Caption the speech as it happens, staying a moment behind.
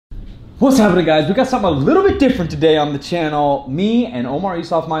What's happening, guys? We got something a little bit different today on the channel. Me and Omar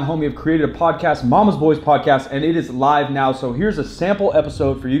Isov, my homie, have created a podcast, Mama's Boys Podcast, and it is live now. So here's a sample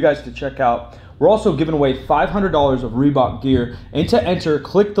episode for you guys to check out. We're also giving away $500 of Reebok gear. And to enter,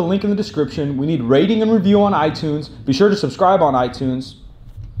 click the link in the description. We need rating and review on iTunes. Be sure to subscribe on iTunes.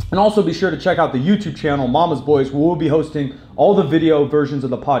 And also be sure to check out the YouTube channel, Mama's Boys, where we'll be hosting all the video versions of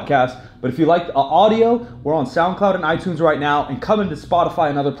the podcast. But if you like the audio, we're on SoundCloud and iTunes right now and coming to Spotify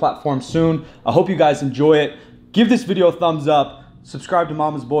and other platforms soon. I hope you guys enjoy it. Give this video a thumbs up. Subscribe to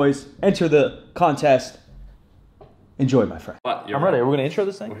Mama's Boys. Enter the contest. Enjoy, my friend. What, I'm ready. Are we going to intro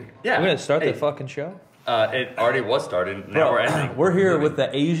this thing? Yeah. We're going to start the fucking show? It already was started. Now we're ending. We're here with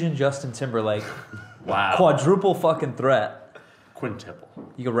the Asian Justin Timberlake. Wow. Quadruple fucking threat. Quintuple.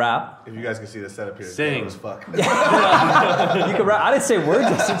 You can rap. If you guys can see the setup here, Sing. as fuck. You can rap. I didn't say we're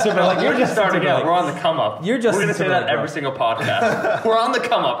Justin Timberlake. Like, You're we're just just starting out. Timberlake. We're on the come up. You're Justin We're gonna say that Timberlake, every bro. single podcast. We're on the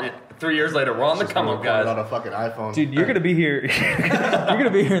come up. 3 years later, we're on the come up, On guys. a fucking iPhone. Dude, you're gonna be here. You're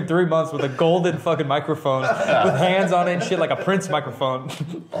gonna be here in 3 months with a golden fucking microphone with hands on it and shit, like a Prince microphone.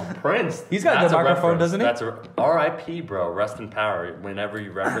 Oh, Prince. He's got a That's good microphone, reference. doesn't he? That's a R.I.P. bro. Rest in power. Whenever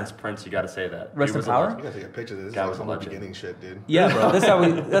you reference Prince, you got to say that. Rest He in was power? alive. You gotta take a picture of this. This Guy is was like a some legend. beginning shit, dude. Yeah, bro.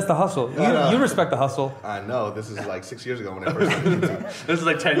 That's the hustle. You respect the hustle. I know. This is like 6 years ago when I first started YouTube. This is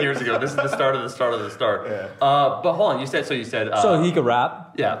like 10 years ago. This is the start of the start of the start. Yeah. But hold on. You said. So he could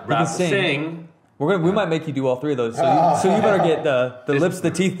rap. Yeah. He Rap. can sing. Sing. We might make you do all three of those. So you better get the lips,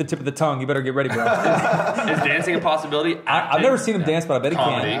 the teeth, the tip of the tongue. You better get ready, bro. Is dancing a possibility? I've never seen him dance, but I bet he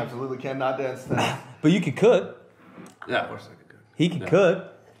Comedy. I can. absolutely cannot dance. Of But you can cook. Yeah. course I could go. He can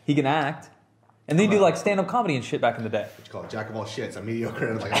cook. He can act. And then you do like stand-up comedy and shit back in the day. What you call it? Jack of all shits. I'm mediocre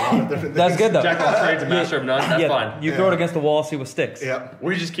in like a lot of different things. That's good though. Jack of all trades, a master of none. That's fine. You throw it against the wall, see what sticks. Yep.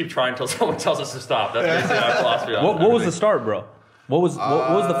 We just keep trying until someone tells us to stop. That's basically our philosophy. On What was the everything. start, bro? What was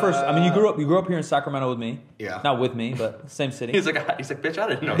the first? I mean, you grew up here in Sacramento with me. Yeah. Not with me, but same city. He's like, bitch, I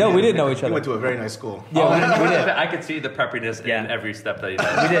didn't know. No, we didn't know each We other. went to a very nice school. Yeah, we did. I could see the preppiness Yeah. in every step that he did.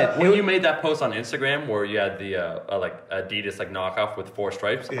 We did. When you made that post on Instagram where you had the like Adidas like knockoff with 4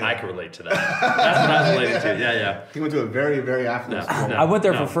 stripes, Yeah. I could relate to that. That's what I was relating to. Yeah. He went to a very, very affluent No. school. No. I went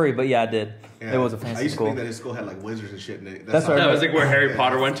there for free, but yeah, I did. Yeah. It was a I fancy used to school. think that his school had like wizards and shit. And That's not- right. That was like where Harry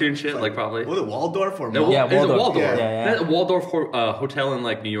Potter went to and shit. It's Like probably. Was it Waldorf or No, Mall? Yeah, is it Waldorf. Waldorf? Yeah. That Waldorf hotel in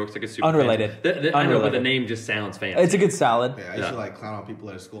like New York's like a super Unrelated. fancy- I know, but the Unrelated. name just sounds fancy. It's a good salad. Yeah, I used to Yeah. like clown on people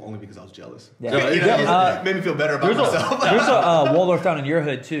at school only because I was jealous. Yeah. So, You know, it made me feel better about myself. There's a Waldorf down in your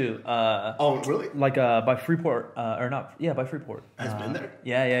hood too. Oh, really? Like by Freeport, or not? Yeah, by Freeport. Has been there?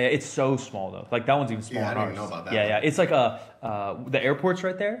 Yeah. It's so small though. Like that one's even smaller. Yeah, I than didn't even ours. know about that Yeah. one. It's like the airport's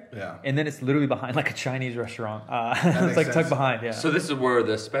right there. Yeah. And then it's literally behind like a Chinese restaurant. It's makes like sense. tucked behind. Yeah. So this is where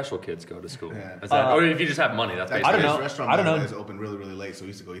the special kids go to school. Yeah. Is that, or if you just have money, that's That basically. I don't Chinese know. restaurant I don't know. is open really, really late, so we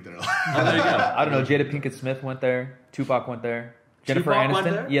used to go eat there a lot. Oh, there you go. I don't know. Jada Pinkett Smith went there. Tupac went there. Jennifer Tupac Aniston. went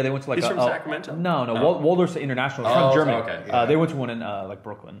there? Yeah, they went to like He's a. from Sacramento? No. Oh. Waldorf's international. It's Oh, from Germany. okay. They went to one in like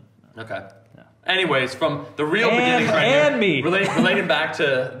Brooklyn. Okay. Anyways, from the real And- beginnings right and here, me. relating back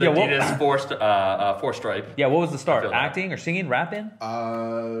to the Yeah, what- Adidas four stripe. Yeah. What was the start? feel that. Acting or singing, rapping?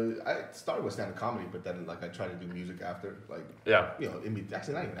 I started with stand-up comedy, but then like I tried to do music after, like Yeah. you know,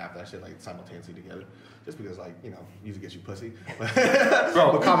 actually not even after that shit, like simultaneously together, just because like you know, music gets you pussy.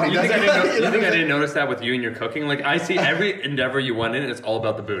 Bro, But comedy you think, I doesn't. didn't, you think I didn't notice that with you and your cooking? Like, I see every endeavor you went in, it's all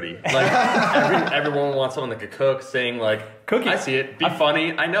about the booty. Like, everyone wants someone that could cook, sing, like, Cooking. I see it. Be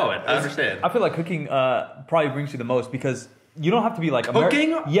funny. I know it. I understand. I feel like cooking probably brings you the most because you don't have to be like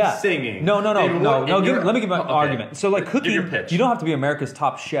Cooking? Yeah. Singing? No. In what- in your- Let me give my okay. argument. So like Give cooking, your pitch. you don't have to be America's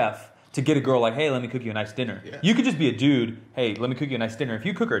top chef to get a girl like, hey, let me cook you a nice dinner. Yeah. You could just be a dude. Hey, let me cook you a nice dinner. If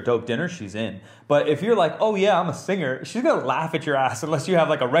you cook her a dope dinner, she's in. But if you're like, oh yeah, I'm a singer, she's gonna laugh at your ass unless you have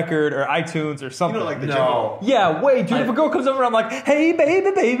like a record or iTunes or something. You know, like the No. yeah, wait, dude. If a girl comes over, I'm like, hey,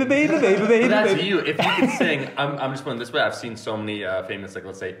 baby, baby, baby, baby, baby, But that's baby. you. If you can sing, I'm just putting it this way. I've seen so many famous, like,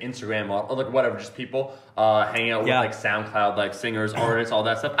 let's say, Instagram or like whatever, just people hanging out with Yeah. like SoundCloud, like singers, artists, all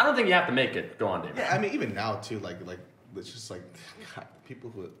that stuff. I don't think you have to make it. Go on, Dave. Yeah, I mean even now too, like it's just like God, people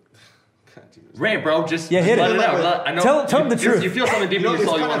who. God, dude, Rant, bro. Just Yeah, hit let it. it out. I know Tell you, them the truth. You feel something deep in your it's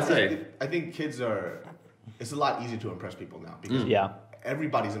soul you kind want to say. I think kids are. It's a lot easier to impress people now because Yeah.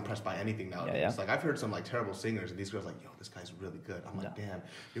 everybody's impressed by anything nowadays. Yeah. Like I've heard some like terrible singers, and these girls like, yo, this guy's really good. I'm like, damn,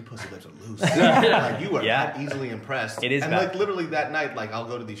 your pussy lips are loose. Like you are Yeah. that easily impressed. It is and bad. like literally that night, like I'll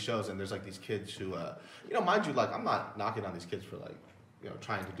go to these shows, and there's like these kids who, you know, mind you, like I'm not knocking on these kids for like. You know,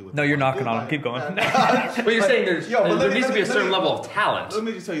 trying to do it. No, you're knocking on them. Keep going. But you're saying Yo, but there let needs me- to be a let certain me- level of talent. Let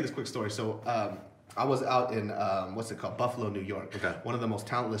me just tell you this quick story. So I was out in what's it called, Buffalo, New York. Okay. One of the most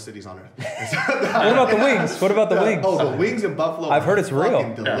talentless cities on earth. What about the wings? What about the wings? Oh, the wings in Buffalo. I've heard it's real.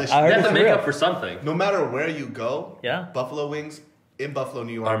 fucking delicious. I heard You have it's to make real. up for something. No matter where you go, Yeah. Buffalo wings in Buffalo,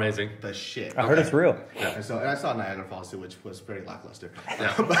 New York Are amazing. The shit. I heard it's real. And I saw Niagara Falls too, which was very lackluster.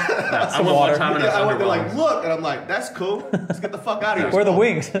 Yeah. I Some went water. one time and I went there underwhelmed. like, look, and I'm like, that's cool. Let's get the fuck out of here. Where are the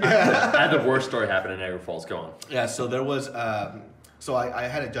wings? I had the worst story happen in Niagara Falls. Go on. Yeah, so there was, so I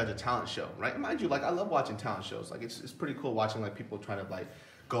had to judge a talent show, right? Mind you, like I love watching talent shows. Like it's pretty cool watching like people trying to like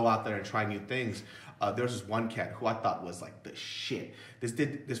go out there and try new things. There's this one cat who I thought was like the shit.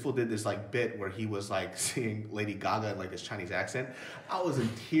 This fool did this like bit where he was like singing Lady Gaga in like this Chinese accent. I was in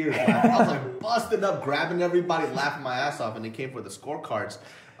tears. Man. I was like busting up, grabbing everybody, laughing my ass off, and they came for the scorecards.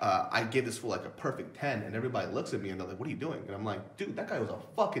 I gave this fool like a perfect 10, and everybody looks at me and they're like, what are you doing? And I'm like, dude, that guy was a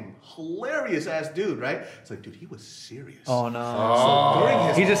fucking hilarious ass dude, right? It's like, dude, he was serious. Oh no. So during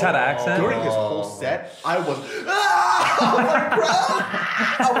his He just had an accent? During his whole set, I was like, bro,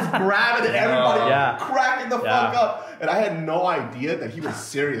 I was grabbing at everybody, Yeah. cracking the Yeah. fuck up. And I had no idea that he was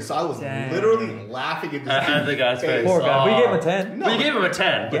serious. So I was Dang. literally laughing at this At the guy's face. Poor guy. We gave him a 10. But you gave him a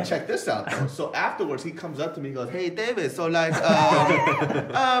 10. But check this out, though. So afterwards, he comes up to me and goes, hey, David, so like,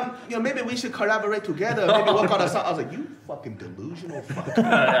 maybe we should collaborate together. Maybe work on a song. I was like, you fucking delusional fuck.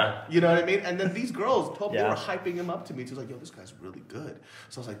 Yeah. You know what I mean? And then these girls told me, they Yeah. were hyping him up to me. She was like, yo, this guy's really good.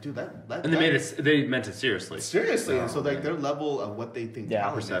 So I was like, dude, that And they meant it seriously. seriously. And so like their level of what they think Yeah.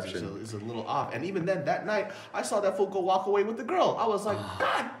 talent Perception. is a little off. And even then, that night, I saw that fool go walk away with the girl. I was like,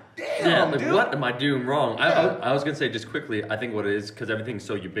 God damn, Yeah, like, dude. what am I doing wrong? Yeah. I was gonna say just quickly. I think what it is because everything's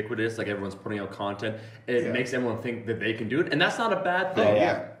so ubiquitous, like everyone's putting out content, it Yeah. makes everyone think that they can do it, and that's not a bad thing. Oh,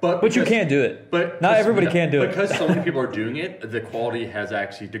 yeah. But you because- can't do it. But Not everybody can do it. because so many people are doing it. The quality has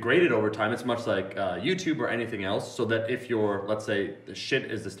actually degraded over time. It's much like YouTube or anything else. So that if you're, let's say, the shit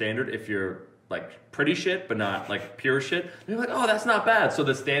is the standard. If you're like pretty shit, but not like pure shit, you're like, oh, that's not bad. So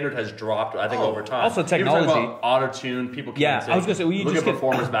the standard has dropped, I think, Oh. over time. Also technology. Auto tune, people can't Yeah, sing. I was gonna say, well, you look just at get-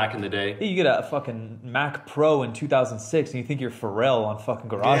 performers back in the day. You get a fucking Mac Pro in 2006 and you think you're Pharrell on fucking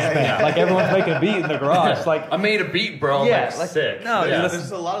GarageBand. Yeah. Like everyone's making a beat in the garage. Like, I made a beat, bro. Yeah, like, like, sick. no, yeah.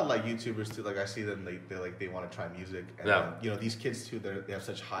 There's a lot of like YouTubers too. Like I see them, they want to try music. And Yeah. these kids too. They have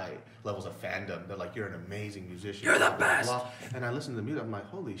such high levels of fandom. They're like, you're an amazing musician. You're the blah, blah, best. blah. And I listen to the music. I'm like,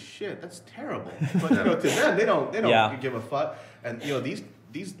 holy shit, that's terrible. But to them, they don't Yeah. give a fuck. And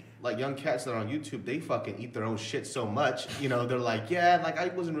these like young cats that are on YouTube, they fucking eat their own shit so much. They're like, yeah, like I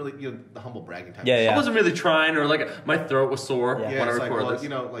wasn't really the humble bragging type. Yeah, of yeah. I wasn't really trying, or like my throat was sore Yeah. Yeah, when I it's like, recorded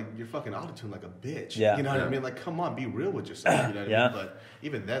well, this. like you're fucking autotune like a bitch. Yeah. You know what Yeah. I mean? Like, come on, be real with yourself. You know what Yeah. I mean? But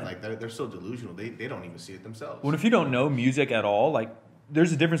even then, like they're so delusional, they don't even see it themselves. well, if you don't know music at all, like,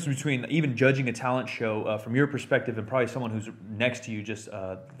 there's a difference between even judging a talent show from your perspective and probably someone who's next to you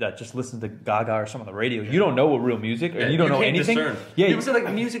that just listens to Gaga or some on the radio. You don't know what real music, and you don't know can't anything. Discern. Yeah, People say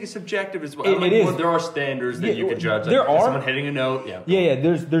like music is subjective as well. It Like, is. well, there are standards that Yeah, you can judge. Like, there is are. someone hitting a note. Yeah. Yeah.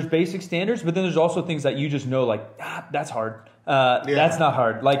 There's basic standards, but then there's also things that you just know, like that's hard. That's not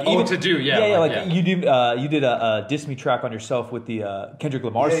hard. Like Oh, even to do, yeah, yeah. like, Like yeah. you did a diss me track on yourself with the Kendrick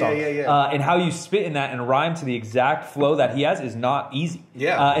Lamar Yeah, song, yeah. and how you spit in that and rhyme to the exact flow that he has is not easy.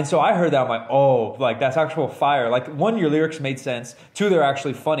 Yeah. And so I heard that, I'm like, oh, like that's actual fire. Like, one, your lyrics made sense. Two, they're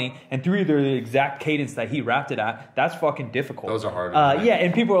actually funny, and three, they're the exact cadence that he rapped it at. That's fucking difficult. Those are hard. Yeah,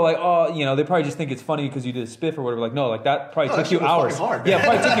 and people are like, oh, they probably just think it's funny because you did a spiff or whatever. Like, no, like that probably No, took that you shit was hours. fucking hard. Yeah, it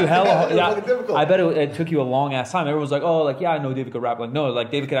probably took you hella. It was fucking difficult. I bet it took you a long ass time. Everyone's like, oh, like yeah, I know David could rap. Like, no,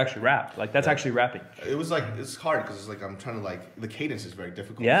 like David could actually rap. Like that's actually rapping. It was like it's hard because it's like I'm trying to like the cadence is very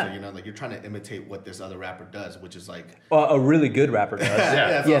difficult. Yeah. So, like you're trying to imitate what this other rapper does, which is like A really good rapper does. so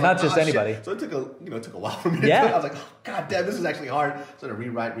I was not like, just shit. anybody. So it took a while for me. Yeah. I was like, oh, god damn, this is actually hard. So to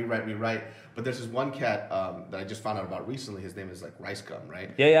rewrite. But there's this one cat that I just found out about recently. His name is like Rice Gum,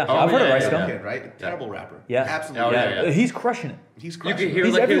 right? Yeah. Oh, I've heard of yeah, Rice yeah, Gum. Kid, right? Terrible rapper. Yeah. Absolutely. Oh, terrible. yeah. He's crushing it. He's You crushing can hear it.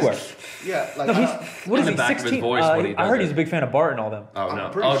 He's like everywhere. Yeah, like No, what in is the he? back of his 16. voice when he I does heard it. he's a big fan of Bart and all them. Oh I'm no!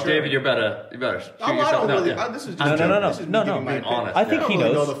 pretty Oh, sure. David, you better shoot I yourself. don't No, really. yeah. This is just No. This is me No, giving my being opinion. honest. I think don't he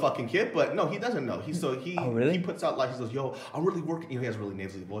really knows. know the fucking kid, but no, he doesn't know. He Oh, really? he puts out like he goes, "Yo, I'm really working." He has a really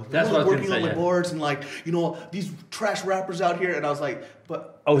nasally voice. That's I'm what I was really gonna working say, on the yeah. boards and like these trash rappers out here. And I was like,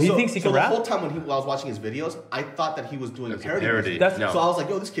 but Oh, he thinks he can rap? The whole time when I was watching his videos, I thought that he was doing It's a a parody. parody. music. That's- No. So I was like,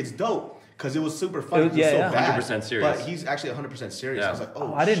 "Yo, this kid's dope." Because it was super funny. It was- He was yeah, so yeah. bad, 100% serious. But he's actually 100% serious. Yeah. I was like,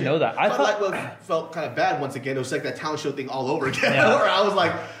 oh, I didn't shit. know that. I So thought- felt kind of bad once again. It was like that talent show thing all over again. Yeah. Where I was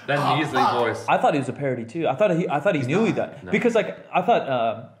like, That oh, measly fuck. voice. I thought he was a parody too. I thought he knew that No. because like I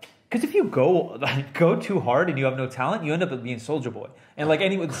thought Because if you go too hard and you have no talent, you end up being Soulja Boy. And like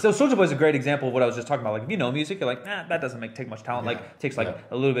so Soulja Boy is a great example of what I was just talking about. Like if you know music, you're like, that doesn't take much talent. Yeah. Like takes like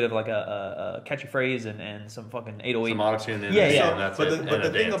a little bit of like a catchy phrase and some fucking 808. Some autotune in Yeah, it, yeah. and that's But it. the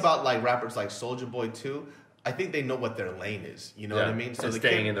thing dance. about like rappers like Soulja Boy too, I think they know what their lane is. You know what I mean? and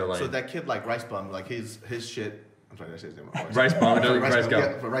staying in their lane. So that kid like Rice Bum, like his shit. I'm sorry, did I say his name wrong? Rice Bum, Rice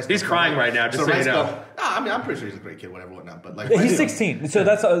go. Bum, Rice He's Bum. crying right now, just so you Rice know. Bum, I mean, I'm pretty sure he's a great kid, whatnot. But like, He's Rice Bum- 16, so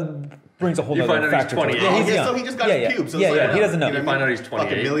that's brings a whole You other find out he's factor. to it. 28. Yeah, he's Yeah, young. so he just got yeah, his yeah. pubes. So Yeah, it's yeah, like, he doesn't know. you know You what I find mean? out he's 28.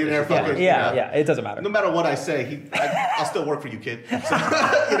 Fucking millionaire, Yeah, fucking Yeah, it doesn't matter. No matter what I say, I'll still work for you, kid. So,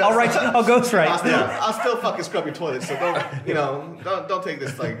 I'll ghostwrite. I'll still fucking scrub your toilet. So don't take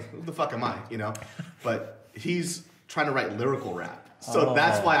this like, who the fuck am I? But he's trying to write lyrical rap. So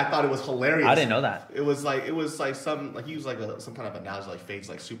that's why I thought it was hilarious. I didn't know that. It was like some like he used like some kind of analogy like fades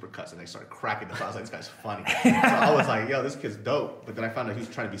like supercuts and they started cracking the. I was like, this guy's funny. So I was like, yo, this kid's dope. But then I found out he was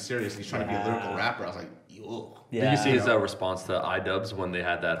trying to be serious. He's trying to be a lyrical rapper. I was like, yo. Yeah. Did you see his response to iDubbbz when they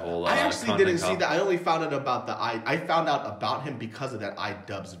had that whole? I actually content didn't see call? that. I only found out about I found out about him because of that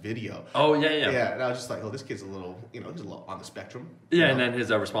iDubbbz video. Oh yeah. Yeah, and I was just like, oh, this kid's a little, he's a little on the spectrum. Yeah, and then his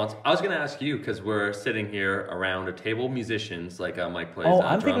response. I was going to ask you because we're sitting here around a table of musicians, like Mike plays. Oh,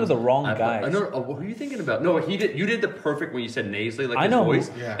 I'm thinking drums. of the wrong I guys. know. What were you thinking about? No, he did. You did the perfect when you said nasally, like I his know. voice.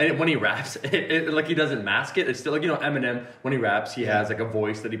 Yeah. And when he raps, like he doesn't mask it. It's still like Eminem when he raps, he has like a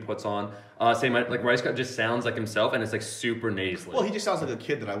voice that he puts on. Same like Rice Cut just sounds like himself, and it's like super nasally. Well, he just sounds like a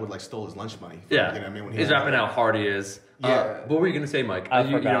kid that I would like stole his lunch money. From, Yeah, you know what I mean? When he's rapping how hard he is. Yeah. What were you gonna say, Mike? I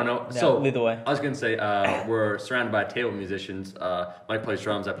You forgot. don't know. Yeah, So lead the way. I was gonna say we're surrounded by a table of musicians. Mike plays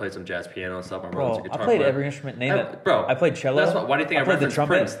drums. I played some jazz piano and stuff. My brother's a Bro, guitar I played player. every instrument. Name it. Bro, I played cello. That's why do you think I played the referenced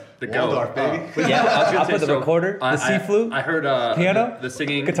trumpet. Prince, the goat? Waldorf, baby. But Yeah, I was gonna I say, played the so, recorder, the C flute, I heard piano, the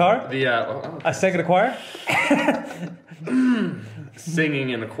singing, guitar, the I sang in a choir. singing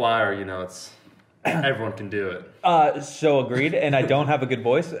in a choir. It's everyone can do it. So agreed, and I don't have a good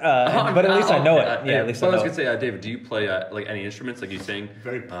voice, but at least I know it. Yeah, at least I was know gonna it. say, David, do you play like any instruments? Like you sing?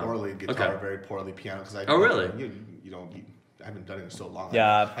 Very poorly guitar, okay. very poorly piano. Cause Oh, really? I haven't done it in so long.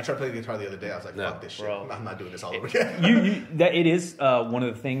 Yeah. I tried playing guitar the other day. I was like, fuck this shit. Bro. I'm not doing this all over again. It is one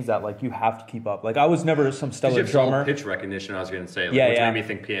of the things that like you have to keep up. Like I was never some Did you stellar have solid drummer. pitch recognition? I was gonna say, Yeah, which yeah. made me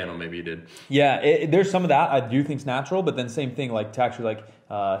think piano. Maybe you did. Yeah, there's some of that I do think's natural, but then same thing like to actually like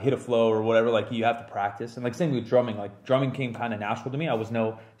hit a flow or whatever. Like you have to practice, and like same with drumming. Like drumming came kind of natural to me. I was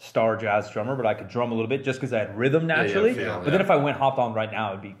no star jazz drummer, but I could drum a little bit just because I had rhythm naturally. feel, but then if I hopped on right now,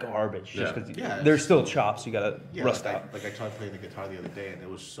 it'd be garbage just Yeah. because there's still chops you gotta rust like out. I tried playing the guitar the other day and it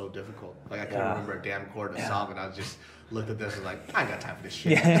was so difficult. Like I couldn't remember a damn chord in a song and I just looked at this and like, I ain't got time for this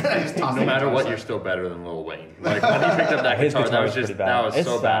shit. I just tossed No the matter guitar what, aside. you're still better than Lil Wayne. Like when he picked up that His guitar, that guitar was is just pretty bad. that was It's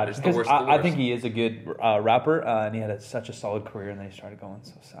so sad, bad. It's the because worst. I think he is a good rapper, and he had such a solid career, and then he started going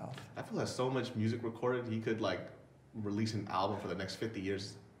so south. I feel like so much music recorded, he could like release an album for the next 50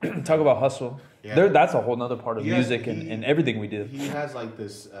 years. Talk about hustle. Yeah. That's a whole nother part of He has- music he- and everything we do. He has like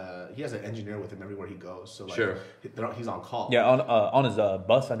this, he has an engineer with him everywhere he goes. So like, Sure. he's on call. Yeah, on his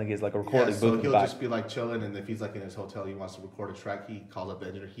bus, I think he's like a recording Yeah, booth so in the he'll back. just be like chilling, and if he's like in his hotel, he wants to record a track. He calls up the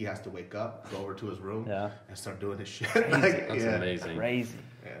engineer. He has to wake up, go over to his room, Yeah. and start doing his shit. Like, That's yeah. amazing. Crazy.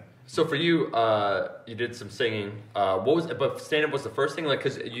 Yeah. So for you, you did some singing. But stand up was the first thing, like,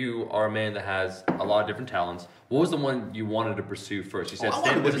 because you are a man that has a lot of different talents. What was the one you wanted to pursue first? You said I stand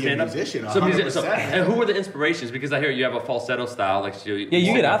wanted up. to Was it be a stand up? musician, So 100%, and who were the inspirations? Because I hear you have a falsetto style, like so Yeah, you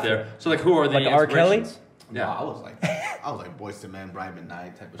walk get up after there. it. So like, who are the Like R. Kelly? inspirations? No, I was like Boyz II Men, Brian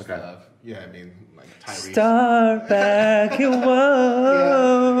McKnight type of Okay. stuff. Yeah, I mean, like Tyrese. Start back and Yeah,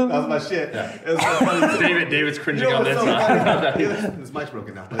 whoa. that was my shit. It was so funny. David's You cringing know on what's this. so funny? This mic's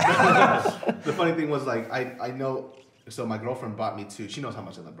broken now. But the funny thing was like I know. So my girlfriend bought me to. She knows how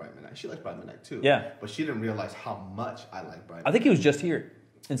much I love Brian McKnight. She likes Brian McKnight too. Yeah. But she didn't realize how much I like Brian. I think he was just here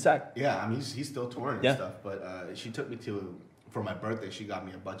in Sac. Yeah, I mean he's still touring and Yeah. stuff. But she took me to for my birthday. She got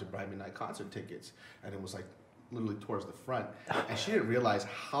me a bunch of Brian McKnight concert tickets, and it was like literally towards the front. And she didn't realize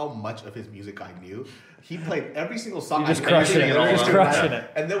how much of his music I knew. He played every single song. You're just I crushing sang it. every You're just single crushing night.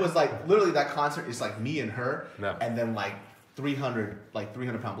 it. And there was like literally that concert is like me and her, Yeah. and then like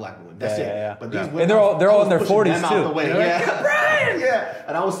 300-pound black women. That's Yeah, it. yeah, yeah. But these Yeah. women, And they're all in their pushing 40s them out too. the way. They're like, Yeah, yeah.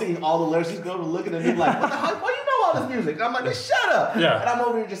 And I was singing all the lyrics. These girls were looking at me like, "What the hell? Why you know all this music?" And I'm like, "Shut up!" Yeah. And I'm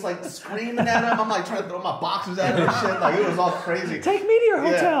over here just like screaming at him. I'm like trying to throw my boxers at him and shit. Like it was all crazy. Take me to your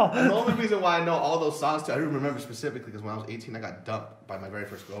hotel. Yeah. And the only reason why I know all those songs too, I remember specifically because when I was 18, I got dumped by my very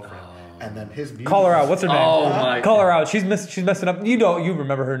first girlfriend, and then his music. Call her out. What's her name? Oh my! Call her out. She's messing up. You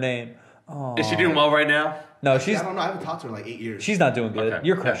remember her name. Oh. Is she doing well right now? No, I don't know. I haven't talked to her in like 8 years. she's not doing good. Okay.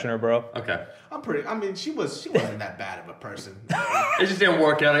 You're crushing her, bro. Okay. I mean, she wasn't that bad of a person. It just didn't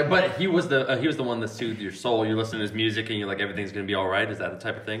work out. But he was the one that soothed your soul. You listen to his music and you're like, everything's gonna be all right. Is that the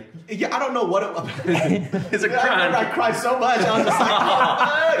type of thing? Yeah, I don't know what it was. It's a I remember I crime. cried so much. I was just like,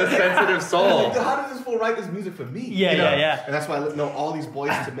 oh, The sensitive soul. like, how does this fool write this music for me? Yeah, yeah. And that's why I know all these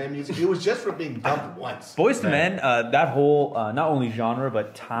Boys to Men music. It was just for being dumped once. Boys to Men, that whole not only genre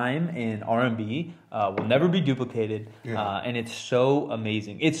but time in R&B will never be duplicated, and it's so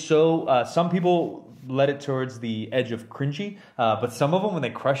amazing. It's so some people led it towards the edge of cringy, but some of them when they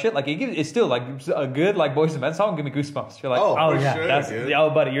crush it, like it's still like a good like Boys to Men song. Give me goosebumps. You're like, Oh, for yeah, sure, that's dude. oh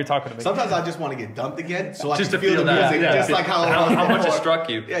buddy, you're talking to me. Sometimes I just want to get dumped again, so I Just can to feel feel the that, music, yeah. just like how How much it before. struck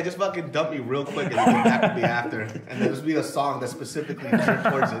you. Yeah, just fucking dump me real quick and then get back to me after, and then just be a song that's specifically geared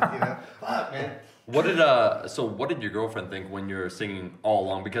towards it. You know, fuck, man. What did your girlfriend think when you're singing all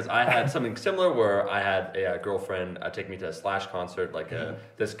along? Because I had something similar where I had a girlfriend take me to a Slash concert, like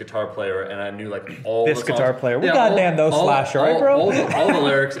this guitar player, and I knew like all This the songs. guitar player. We goddamn those Slash, right, bro? All the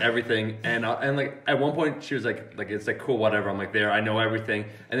lyrics, everything, and like at one point she was like it's like cool, whatever. I'm like there, I know everything,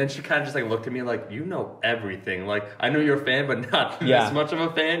 and then she kind of just like looked at me like you know everything. Like I know you're a fan, but not this much of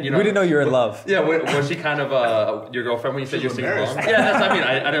a fan. You know, we didn't know you were in love. Yeah, was she kind of your girlfriend when you said She you're was singing along? embarrassed. Yeah, that's. I mean,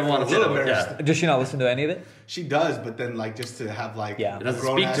 I didn't want to say little that. embarrassed. Yeah. Does she not listen to any of it? She does, but then like just to have like Yeah. It a doesn't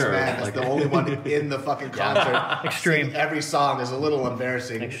grown speak ass to her, man that's like- the only one in the fucking concert. Extreme. singing every song is a little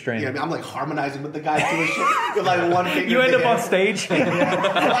embarrassing. Extreme. You know what I mean? I'm like harmonizing with the guy too and shit with like one finger. You in end the up on air. stage.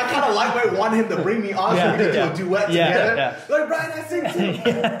 I kind of lightweight want him to bring me on so we can do a duet Yeah, together. yeah. Like Brian, I sing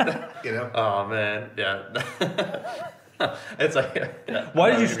too. You know. Oh man, yeah. It's like. Yeah.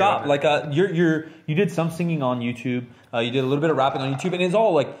 Why did you stop? Like, you did some singing on YouTube. You did a little bit of rapping on YouTube, and it's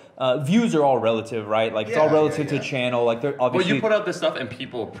all like views are all relative, right? Like it's all Yeah, relative yeah, to yeah. the channel. Like they're Well, obviously. you put out this stuff and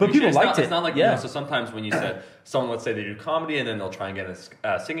people But appreciate people it. liked It's it. not like, Yeah. so sometimes when you said, someone, let's say they do comedy and then they'll try and get us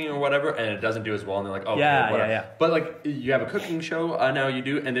singing or whatever, and it doesn't do as well, and they're like, okay, Yeah, whatever. yeah. But like, you have a cooking show now you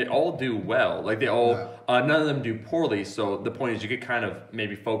do, and they all do well. Like they all, none of them do poorly, so the point is you could kind of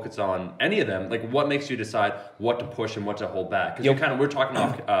maybe focus on any of them. Like what makes you decide what to push and what to hold back? Because we're talking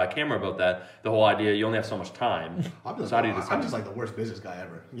off camera about that, the whole idea, you only have so much time. I'm just, So how do you decide? I'm just like the worst business guy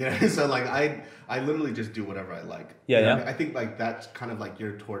ever. You know, so like I literally just do whatever I like. Yeah, You know yeah. what I mean? I think like that's kind of like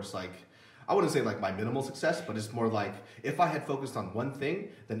geared towards like I wouldn't say like my minimal success, but it's more like if I had focused on one thing,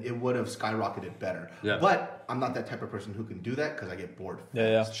 then it would have skyrocketed better. Yeah. But I'm not that type of person who can do that because I get bored.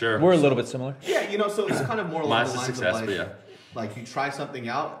 yeah. Sure. We're a little bit similar. Yeah, you know, so it's kind of more along Mine's the a lines success, of but like, yeah. like you try something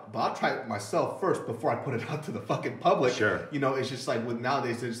out, but I'll try it myself first before I put it out to the fucking public. Sure. You know, it's just like with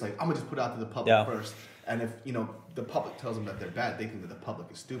nowadays, they're just like, I'm gonna just put it out to the public Yeah. first. And if, you know, the public tells them that they're bad, they think that the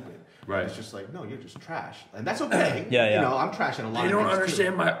public is stupid. Right. And it's just like, no, you're just trash. And that's okay. Yeah, yeah. You know, I'm trashing a lot They of don't things,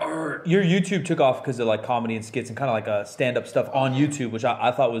 understand too. my art. Your YouTube took off because of like comedy and skits and kind of like stand-up stuff on YouTube, which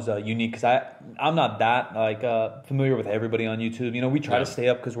I thought was unique because I'm not that like familiar with everybody on YouTube. You know, we try to stay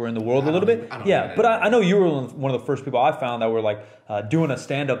up because we're in the world a little bit. I don't Yeah, get but it. I know you were one of the first people I found that were like doing a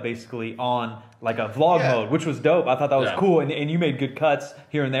stand-up basically on like a vlog Yeah. mode, which was dope. I thought that was Yeah. cool, and you made good cuts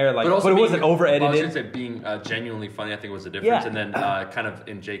here and there, like, but, also it wasn't over I was edited. gonna say being genuinely funny, I think was the difference. Yeah. And then kind of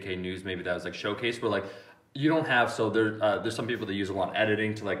in JK News, maybe that was like showcase where like you don't have there's some people that use a lot of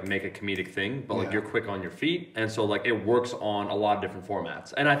editing to like make a comedic thing, but like Yeah. you're quick on your feet, and so like it works on a lot of different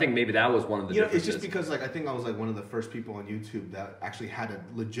formats. And I think maybe that was one of the You know, it's differences. just because like I think I was like one of the first people on YouTube that actually had a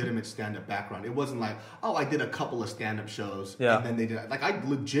legitimate stand-up background. It wasn't like, oh, I did a couple of stand-up shows Yeah. and then they did like I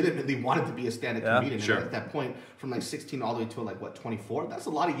legitimately wanted to be a stand-up Yeah. comedian. Sure. And at that point, from like 16 all the way to like what 24, that's a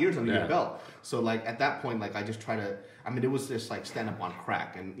lot of years under Yeah. your belt. So like at that point, like I just try to. I mean, it was just like stand-up on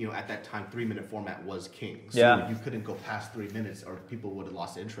crack, and you know, at that time, 3-minute format was king. So Yeah. you couldn't go past 3 minutes, or people would have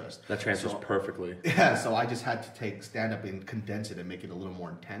lost interest. that transfers So- perfectly. yeah, so I just had to take stand-up and condense it and make it a little more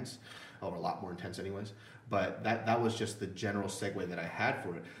intense, or a lot more intense anyways. But that was just the general segue that I had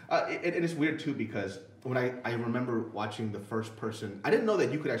for it. And it's weird too because when I remember watching the first person, I didn't know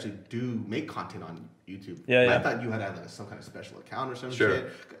that you could actually make content on YouTube. Yeah, yeah. I thought you had like some kind of special account or some Sure.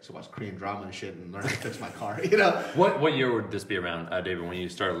 shit. To watch Korean drama and shit and learn how to fix my car, you know? What year would this be around, David, when you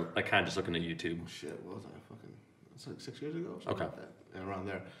started like kind of just looking at YouTube? Shit, what was I fucking? It's like 6 years ago or something Okay. like that, and around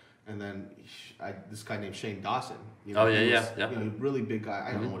there. And then this guy named Shane Dawson. You Oh, he yeah, was, yeah. You know, really big guy.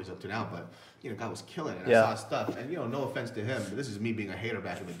 I don't know what he's up to now, but you know, guy was killing it. Yeah. I saw his stuff, and you know, no offense to him, but this is me being a hater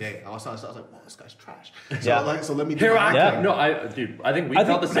back in the day. I saw his stuff, I was like, "Whoa, this guy's trash." So, Yeah. so let me do Here my I Yeah. thing. no, I think we I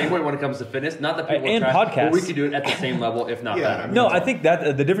felt think- the same way when it comes to fitness. Not that people And are trash, but we podcasts. could do it at the same level, if not Yeah, better. I mean, No, I think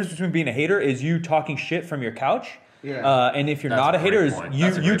that the difference between being a hater is you talking shit from your couch Yeah. And if you're That's not a a great hater, is point.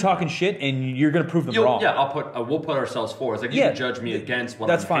 That's a you great talking point. shit and you're gonna prove them wrong. Yeah, we'll put ourselves forward. It's like you can judge me against what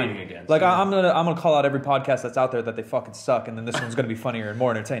That's I'm fine. hating against. Like I'm gonna call out every podcast that's out there that they fucking suck, and then this one's gonna be funnier and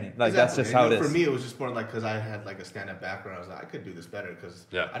more entertaining. Like that's just how it is. For me, it was just more like because I had like a stand-up background. I was like, I could do this better because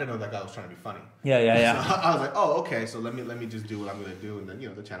I didn't know that guy was trying to be funny. Yeah. So I was like, oh, okay. So let me just do what I'm gonna do, and then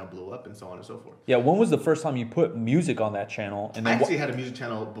the channel blew up and so on and so forth. Yeah. When was the first time you put music on that channel? And I then actually had a music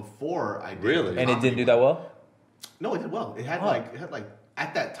channel before I did. Really? and it didn't do that well. No, it did well. It had like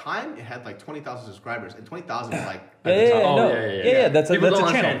at that time it had like 20,000 subscribers, and 20,000 was like Yeah. That's a People don't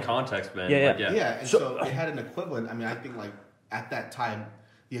channel. understand context, man. Yeah. Like, yeah. And so it had an equivalent. I mean, I think like at that time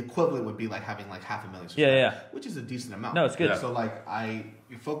the equivalent would be like having like 500,000 subscribers, which is a decent amount. No, it's good. Yeah. So like I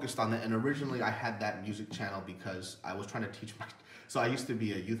focused on that, and originally I had that music channel because I was trying to teach my. So I used to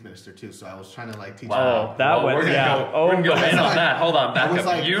be a youth minister too, so I was trying to like teach. Wow, that went we're gonna go in on that. Hold on, back up.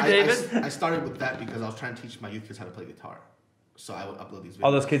 Like, David? I started with that because I was trying to teach my youth kids how to play guitar. So I would upload these videos.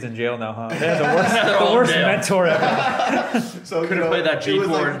 All those kids in jail now, huh? They're the worst mentor ever. So couldn't play that G chord.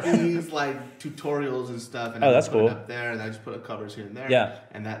 chord. Like these like tutorials and stuff, and that's put cool. it up there, and I just put up covers here and there. Yeah.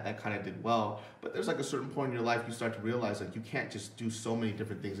 And that kind of did well. But there's like a certain point in your life you start to realize like you can't just do so many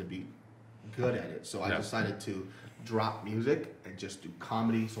different things and be good at it. So I decided to drop music and just do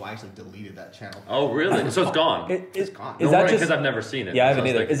comedy. So I actually deleted that channel. Oh, really? So it's gone. It's gone. Is that just because I've never seen it? Yeah, I haven't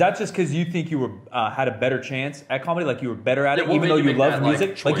either. Is that just because you think you were had a better chance at comedy, like you were better at it, what even made though you you make love that,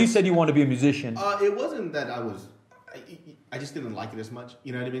 music? Like you said, you want to be a musician. It wasn't that I just didn't like it as much.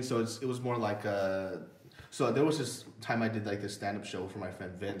 You know what I mean? So it was more like so there was this time I did like this stand-up show for my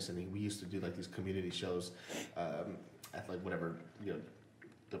friend Vince, and we used to do like these community shows at like whatever,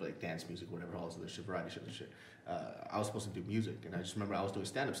 like dance music, whatever, all this other shit, variety shows and shit. I was supposed to do music, and I just remember I was doing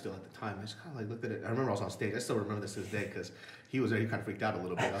stand-up still at the time. I just kind of like looked at it. I remember I was on stage. I still remember this to this day because he was there. He kind of freaked out a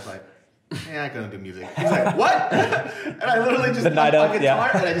little bit. I was like, I ain't gonna do music. He's like, what? And I literally just got my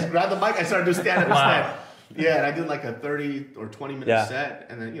guitar and I just grabbed the mic. I started doing stand-up instead. Yeah, and I did like a 30 or 20 minute set,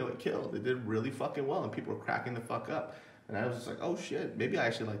 and then it killed. It did really fucking well, and people were cracking the fuck up. And I was just like, oh shit, maybe I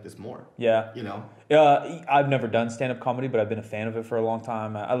actually like this more. Yeah. I've never done stand-up comedy, but I've been a fan of it for a long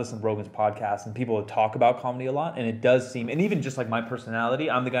time. I listen to Rogan's podcast, and people talk about comedy a lot, and it does seem, and even just like my personality,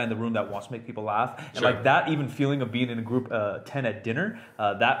 I'm the guy in the room that wants to make people laugh. And like that even feeling of being in a group 10 at dinner,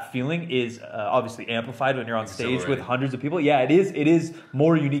 that feeling is obviously amplified when you're on stage with hundreds of people. Yeah, it is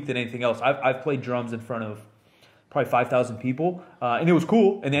more unique than anything else. I've played drums in front of probably 5,000 people, and it was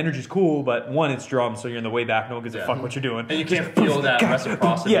cool, and the energy's cool, but one, it's drums, so you're in the way back, no one gives a fuck what you're doing. And you can't feel that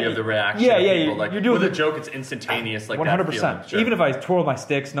reciprocity of the reaction. Yeah, people. Like, you're doing with a joke, it's instantaneous, like 100%. that feeling. Even if I twirl my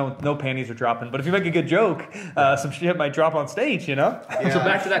sticks, no panties are dropping, but if you make a good joke, some shit might drop on stage, Yeah. So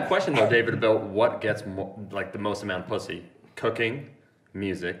back to that question, though, David, about what gets the most amount of pussy. Cooking,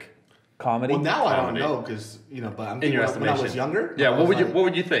 music, comedy. Well, now I don't know because but I'm thinking when I was younger. Yeah, what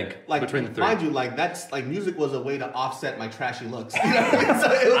would you think? Like between the three? Mind you, like that's like music was a way to offset my trashy looks. You know what I mean?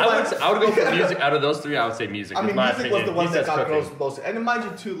 So it was I would go for music. Out of those three, I would say music. I mean, music was the one that got cooking. girls most. And mind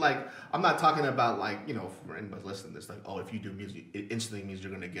you, too, like I'm not talking about like for anybody listening to this, like if you do music, it instantly means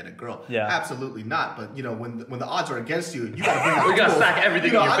you're gonna get a girl. Yeah, absolutely not. But when the odds are against you, you gotta bring out. We gotta stack everything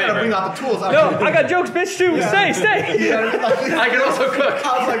in your favor. I gotta bring out the tools. I got jokes, bitch. Too. Yeah. Stay. You know what I mean? I can also cook.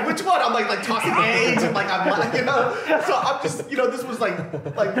 I was like, which one? I'm like tossing eggs and like I'm So I'm just this was like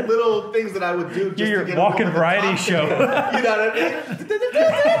little things that I would do. Just You're to get walking variety show. You know what I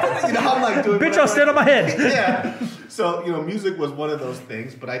mean? I'm like doing. Bitch, I'll stand on my head. Yeah. So music was one of those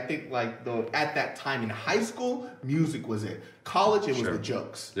things, but I think like at that time in high school, music was it. College, it was the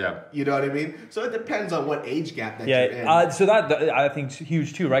jokes. Yeah. You know what I mean? So it depends on what age gap that you're in. So that I think is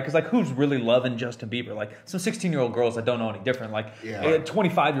huge too, right? Because like who's really loving Justin Bieber? Like some 16-year-old girls that don't know any different. Like a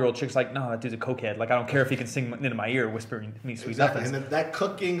 25-year-old chick's like, no, that dude's a cokehead. Like I don't care if he can sing into my ear, whispering me sweet nothings. And that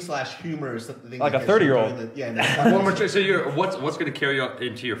cooking / humor is something like a 30-year-old. So what's going to carry you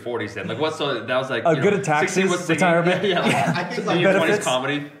into your 40s then? Like that was like good at taxes, retirement. Yeah, I think like your 20s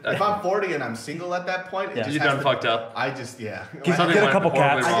comedy. If I'm 40 and I'm single at that point, you done fucked up. I just get a couple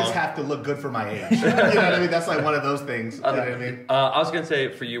cats. I just have to look good for my age. You know what I mean? That's like one of those things. You know what I mean? I was gonna say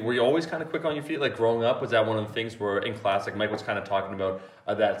for you, were you always kind of quick on your feet? Like growing up, was that one of the things where in class, like Mike was kind of talking about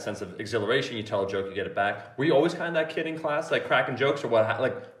that sense of exhilaration? You tell a joke, you get it back. Were you always kind of that kid in class, like cracking jokes, or what?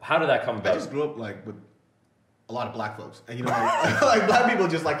 How did that come about? I just grew up like with a lot of black folks, and like black people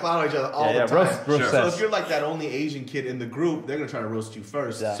just like clown each other all the time. Roast so if you're like that only Asian kid in the group, they're gonna try to roast you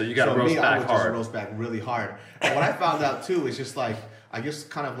first. Yeah. So you got to roast back I would hard. just roast back really hard. And what I found out too is just like I guess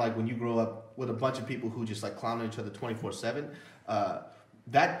kind of like when you grow up with a bunch of people who just like clown each other 24/7.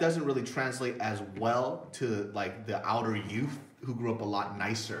 that doesn't really translate as well to like the outer youth who grew up a lot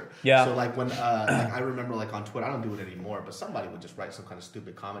nicer. Yeah. So like when like I remember like on Twitter, I don't do it anymore, but somebody would just write some kind of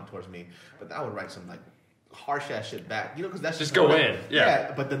stupid comment towards me, but I would write some like harsh ass shit back, you know, because that's just go in.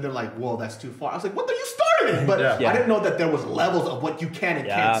 Yeah. But then they're like, "Whoa, that's too far." I was like, "What? You started it!" But Yeah. I didn't know that there was levels of what you can and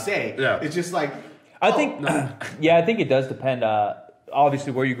can't say. Yeah. It's just like I think, I think it does depend.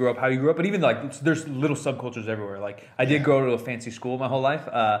 Obviously, where you grew up, how you grew up, but even like there's little subcultures everywhere. Like I did grow to a fancy school my whole life,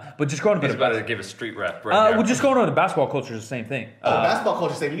 but just growing up. He's about to give a street rep. Well, just going on the basketball culture is the same thing. basketball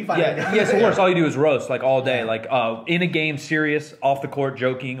culture, same. You find Yeah, yes, of course. All you do is roast like all day, like in a game, serious, off the court,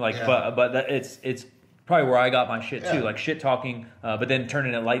 joking, like. But it's probably where I got my shit too, like shit talking, but then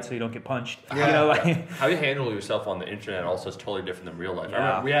turning it light so you don't get punched. Yeah. You know, like How you handle yourself on the internet also is totally different than real life.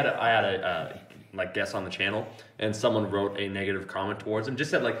 Yeah. I had a like guest on the channel, and someone wrote a negative comment towards him, just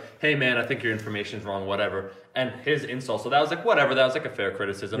said like, "Hey man, I think your information's wrong, whatever." And his insult, so that was like whatever, that was like a fair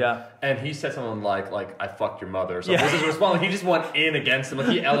criticism. Yeah. And he said something like I fucked your mother. So this is response. He just went in against him. Like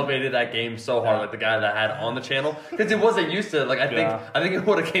he elevated that game so hard, like the guy that I had on the channel, because it wasn't used to. Like I think it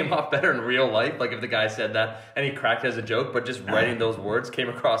would have came off better in real life, like if the guy said that and he cracked it as a joke, but just writing those words came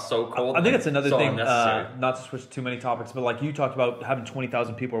across so cold. I think it's another so thing. unnecessary. Not to switch too many topics, but like you talked about having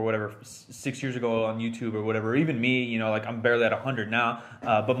 20,000 people or whatever 6 years ago on YouTube or whatever. Even me, you know, like I'm barely at 100 now,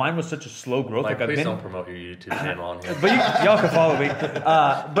 but mine was such a slow growth. Like, I've please been, don't promote your YouTube channel on here. but y'all can follow me.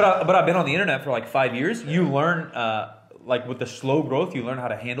 But I've been on the internet for like 5 years. You learn, like with the slow growth, you learn how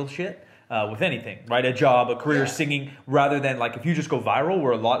to handle shit. With anything, right? A job, a career, singing, rather than like if you just go viral,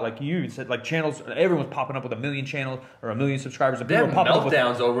 where a lot, like you said, like channels, everyone's popping up with 1 million channels or 1 million subscribers. And They people have are popping up with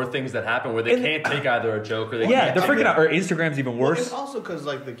meltdowns over things that happen where they can't take either a joke or they yeah, can't. they're freaking out. Or Instagram's even Well, worse. it's also because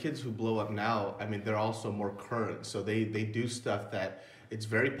like the kids who blow up now, I mean, they're also more current, so they do stuff that it's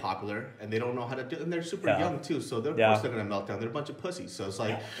very popular, and they don't know how to do it, and they're super young too, so they're, of course they're gonna melt down. They're a bunch of pussies, so it's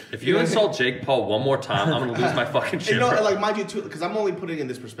like If you insult Jake Paul one more time, I'm gonna lose my fucking shit. you know, bro. like mind you too, because I'm only putting it in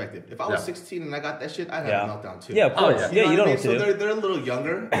this perspective. If I was 16 and I got that shit, I'd have a meltdown too. Yeah, of course. yeah. Yeah, you know don't what I know mean? what to So do. they're a little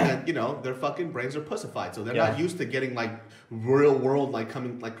younger, and you know their fucking brains are pussified, so they're not used to getting like real world like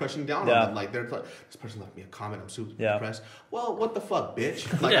coming like crushing down on them. Like they're like, this person left me a comment, I'm super depressed. Well, what the fuck,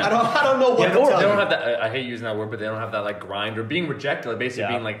 bitch? Like I don't know what to tell They don't you. have that. I hate using that word, but they don't have that like grind or being rejected, like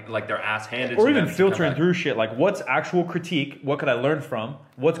basically being like their ass handed. Or even filtering through shit, like what's actual critique, what could I learn from,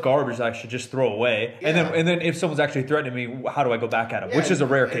 what's garbage that I should just throw away, and then if someone's actually threatening me, how do I go back at them? Which is a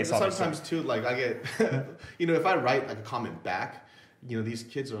rare case, obviously. Sometimes too, like I get, you know, if I write like a comment back, you know, these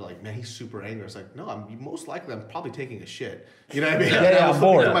kids are like, man, he's super angry. It's like, no, I'm probably taking a shit. You know what I mean? Yeah, I was I'm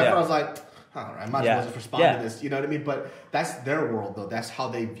bored. I was like, all right, I might as well just respond to this. You know what I mean? But that's their world, though. That's how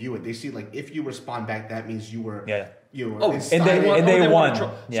they view it. They see like if you respond back, that means you were. You were they won.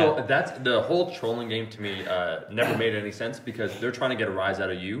 So that's the whole trolling game to me. Never made any sense because they're trying to get a rise out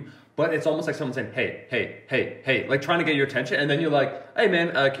of you. But it's almost like someone saying, hey, like trying to get your attention, and then you're like, hey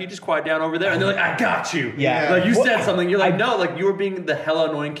man, can you just quiet down over there? And they're like, I got you. Like you said something. You're like, no, like you were being the hella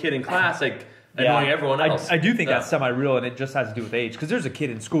annoying kid in class, like annoying everyone else. I do think that's semi-real, and it just has to do with age. Because there's a kid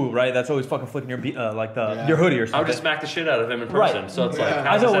in school, right, that's always fucking flicking your your hoodie or something. I would just smack the shit out of him in person. So it's like,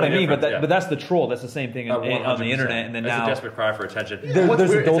 I know what I mean, but that's the troll. That's the same thing on the internet, and then it's now a desperate cry for attention.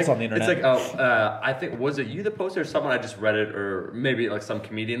 There's adults on the internet. It's like, I think, was it you that posted or someone? I just read it, or maybe like some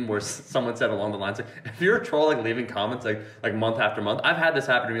comedian where someone said along the lines like, if you're a troll, like leaving comments like month after month. I've had this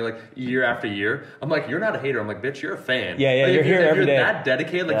happen to me like year after year. I'm like, you're not a hater. I'm like, bitch, you're a fan. Yeah, like, you're here every day. If you're that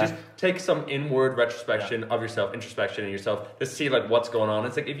dedicated, like just take some inward retrospect of yourself, introspection in yourself to see like what's going on.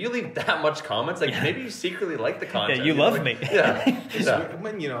 It's like if you leave that much comments, like maybe you secretly like the content. Yeah, you love me.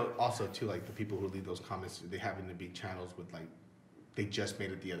 When you know, also too, like the people who leave those comments, they happen to be channels with like they just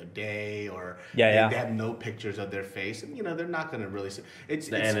made it the other day, or they have no pictures of their face, and you know they're not going to really see.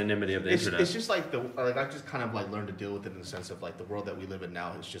 It's anonymity of the internet. It's just like I just kind of like learned to deal with it in the sense of like the world that we live in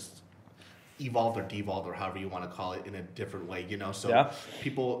now is just evolved or devolved or however you want to call it in a different way, you know. So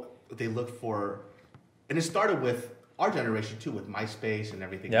people they look for. And it started with our generation too, with MySpace and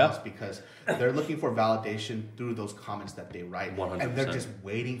everything else, because they're looking for validation through those comments that they write, 100%. And they're just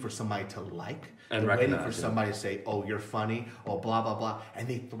waiting for somebody to like, and they're waiting for somebody to say, "Oh, you're funny," or blah blah blah, and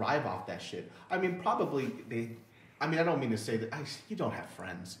they thrive off that shit. I mean, probably they. I mean, I don't mean to say that you don't have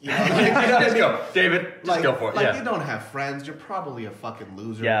friends. You know, just go, David. Just go for it. Like you don't have friends. You're probably a fucking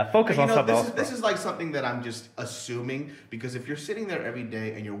loser. Yeah, focus on something else. This is like something that I'm just assuming, because if you're sitting there every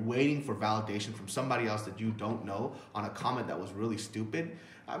day and you're waiting for validation from somebody else that you don't know on a comment that was really stupid,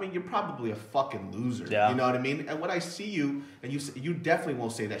 I mean, you're probably a fucking loser. Yeah. You know what I mean? And when I see you, and you definitely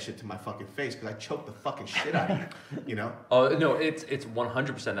won't say that shit to my fucking face because I choke the fucking shit out of you. You know? Oh no, it's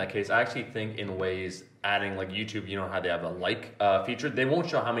 100% that case. I actually think in ways adding like YouTube, you know how they have a like feature. They won't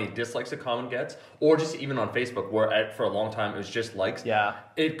show how many dislikes a comment gets, or just even on Facebook where for a long time it was just likes. Yeah.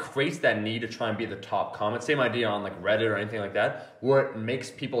 It creates that need to try and be the top comment. Same idea on like Reddit or anything like that, where it makes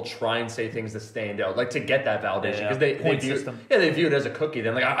people try and say things to stand out, like to get that validation because they view it as a cookie.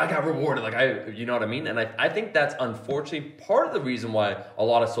 Then like I got rewarded, like you know what I mean. And I think that's unfortunately part of the reason why a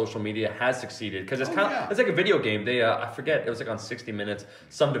lot of social media has succeeded because it's it's like a video game. They I forget, it was like on 60 Minutes,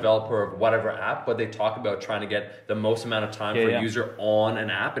 some developer of whatever app, but they talk about trying to get the most amount of time for a user on an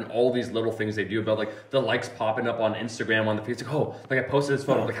app and all these little things they do about like the likes popping up on Instagram on the feed. It's like, oh, like I posted this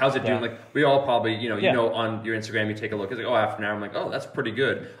photo, like how's it doing? Like we all probably, you know on your Instagram you take a look, it's like, oh, after an hour I'm like, oh, that's pretty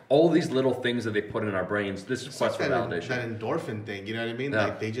good. All these little things that they put in our brains, this is quest for validation. That endorphin thing, you know what I mean?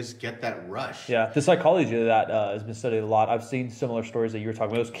 Like they just get that rush. Yeah, the psychology of that has been studied a lot. I've seen similar stories that you were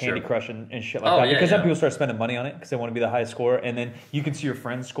talking about, those Candy Crush and shit like that. Because then people start spending money on it because they want to be the highest score, and then you can see your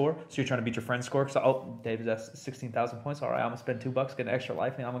friend's score, so you're trying to beat your friend's score. So, oh, David's at 16,000 points. All right, I'm gonna spend $2, get an extra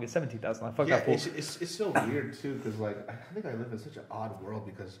life, and I'm gonna get 17,000. Like, fuck that fool. It's so weird too, because like I think I live in such an odd world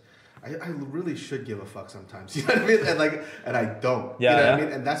because I really should give a fuck sometimes. You know what I mean? And I don't. Yeah, you know what I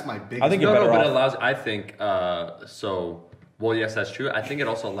mean? And that's my biggest. I think you're better off. But it allows. I think so. Well, yes, that's true. I think it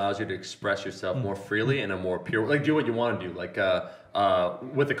also allows you to express yourself more freely in a more pure, like do what you want to do, like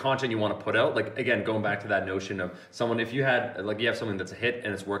with the content you want to put out. Like again, going back to that notion of someone, if you had like you have something that's a hit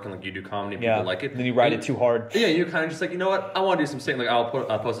and it's working, like you do comedy, and people like it. Then you write it too hard. Yeah, you're kind of just like, you know what, I want to do some singing. Like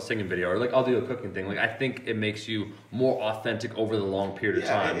I'll post a singing video, or like I'll do a cooking thing. Like I think it makes you more authentic over the long period of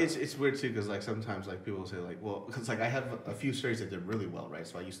time. It's weird too because like sometimes like people say like, well, because like I have a few series that did really well, right?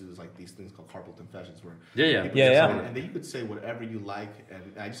 So I used to do like these things called carpool confessions where and then you could say whatever you like,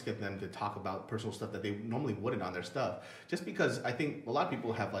 and I just get them to talk about personal stuff that they normally wouldn't on their stuff, just because I think a lot of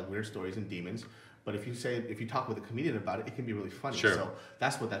people have like weird stories and demons. But if you talk with a comedian about it, it can be really funny. Sure. So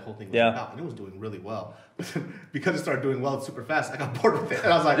that's what that whole thing was about, and it was doing really well. But because it started doing well super fast, I got bored with it,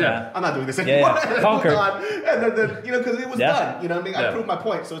 and I was like, I'm not doing this anymore. Conquer. And then because it was done. You know what I mean? I proved my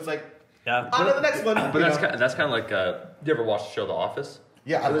point. So it's like, on to the next one. But that's kind of like, you ever watch the show The Office?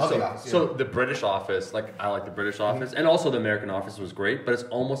 Yeah, I love The Office. So the British Office, like I like the British Office, and also the American Office was great, but it's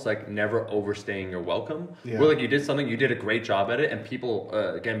almost like never overstaying your welcome. Yeah. Where like you did something, you did a great job at it, and people,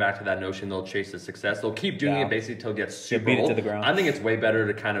 getting back to that notion, they'll chase the success. They'll keep doing it basically until it gets super beat old. It to the ground. I think it's way better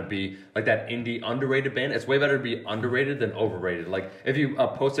to kind of be like that indie underrated band. It's way better to be underrated than overrated. Like if you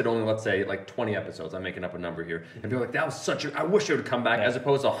posted only, let's say, like 20 episodes, I'm making up a number here, and people are like, that was I wish it would come back, as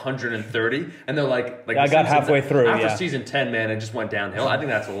opposed to 130, and they're like I got halfway through. After season 10, man, it just went downhill. I think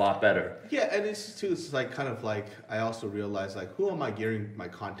that's a lot better. Yeah, and it's like kind of like I also realized like who am I gearing my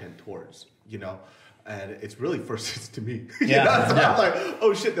content towards, you know? And it's really first it's to me. So I'm like,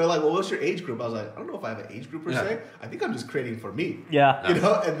 oh shit, they're like, well, what's your age group? I was like, I don't know if I have an age group per se. I think I'm just creating for me. Yeah. You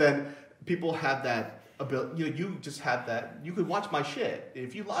know, and then people have that ability, you just have that, you could watch my shit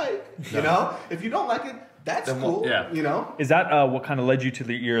if you like, you know? If you don't like it, that's cool, you know? Is that what kind of led you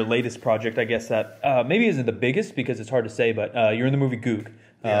to your latest project, I guess, that maybe isn't the biggest because it's hard to say, but you're in the movie Gook,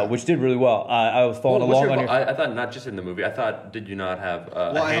 which did really well. I was following along on your... I thought not just in the movie. I thought, did you not have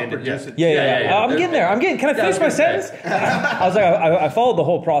a hand in it? Yeah. I'm getting there. Can I finish my sentence? I was like, I followed the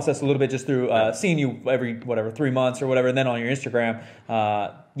whole process a little bit just through seeing you every, 3 months or whatever, and then on your Instagram,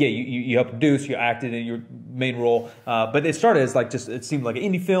 you helped produce, you acted in your main role, but it started as like it seemed like an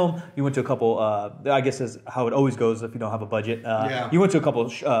indie film. You went to a couple, I guess is how it always goes if you don't have a budget. You went to a couple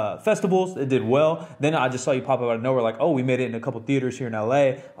festivals, it did well. Then I just saw you pop up out of nowhere like, oh, we made it in a couple theaters here in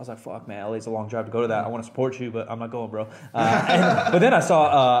LA. I was like, fuck man, LA's a long drive to go to that. I want to support you, but I'm not going, bro. But then I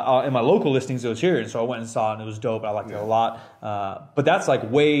saw in my local listings it was here, and so I went and saw it, and it was dope. I liked it a lot. But that's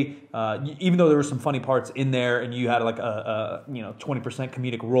like way, even though there were some funny parts in there, and you had like a 20%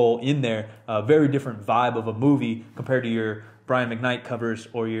 comedic role in there, very different vibe of a movie compared to your Brian McKnight covers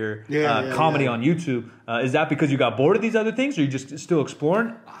or your comedy on YouTube. Is that because you got bored of these other things, or you just still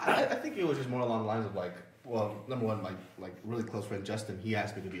exploring? I think it was just more along the lines of like, well, number one, my really close friend Justin, he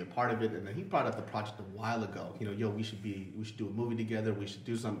asked me to be a part of it, and then he brought up the project a while ago. You know, yo, we should do a movie together. We should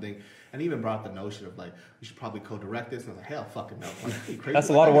do something, and he even brought up the notion of like we should probably co-direct this. And I was like, hell, fucking no, like, you crazy? That's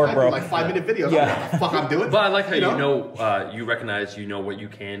a lot of work, bro. Like 5-minute videos. Yeah, what the fuck I'm doing. But I like how you recognize what you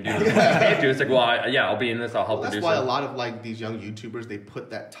can do. And what you can't do. It's like, well, I'll be in this. I'll help. That's why a lot of like these young YouTubers, they put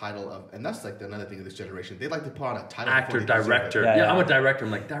that title of, and that's like another thing of this generation. They like to put on a title. Actor, director. Yeah, I'm a director.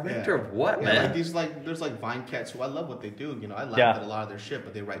 I'm like, director of what, man? Like these there's like Vine cats who I love what they do. You know, I laugh at a lot of their shit,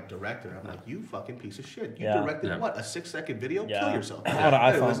 but they write director. I'm like, you fucking piece of shit. You directed what? A 6-second video? Kill yourself. On an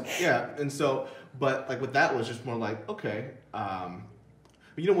iPhone. And so, but like with that was just more like, okay.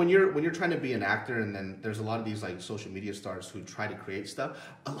 You know, when you're trying to be an actor, and then there's a lot of these like social media stars who try to create stuff.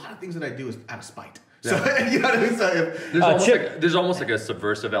 A lot of things that I do is out of spite. So you know what I mean. So there's almost like a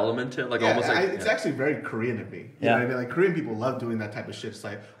subversive element to it, like almost like it's actually very Korean of me. You know what I mean? Like Korean people love doing that type of shit. It's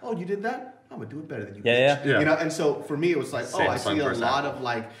like, oh, you did that? I'm gonna do it better than you. Yeah. You know, and so for me, it was like, I see a lot of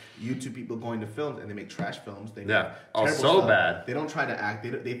like YouTube people going to films and they make trash films. They make terrible stuff. Bad. They don't try to act.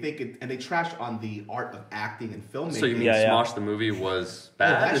 They think it, and they trash on the art of acting and filmmaking. So you mean Smosh the movie was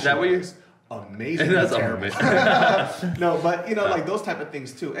bad? Is that what you? Amazing. That's amazing. No, but you know, like those type of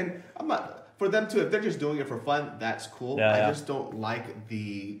things too. And I'm not for them too. If they're just doing it for fun, that's cool. I just don't like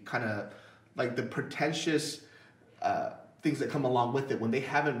the kind of like the pretentious things that come along with it when they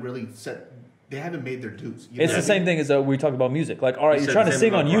haven't really they haven't made their dues. It's the same thing as we talk about music. Like, all right, you're trying to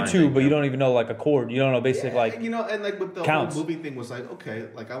sing on YouTube, but you don't even know like a chord. You don't know basic like. You know, and like with the whole movie thing was like, okay,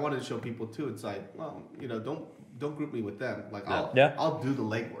 like I wanted to show people too. It's like, well, you know, don't group me with them. Like I'll do the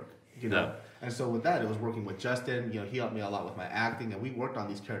legwork. You know, and so with that, it was working with Justin. You know, he helped me a lot with my acting, and we worked on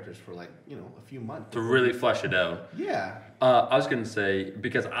these characters for like a few months to really flesh it out. Yeah. I was gonna say,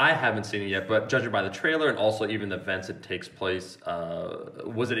 because I haven't seen it yet, but judging by the trailer and also even the events it takes place,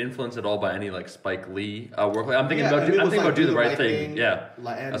 was it influenced at all by any like Spike Lee work? I'm thinking about Do the Right Thing. Yeah,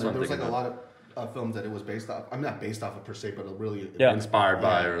 and that's what there was like a lot of films that it was based off. I'm not based off of per se, but really inspired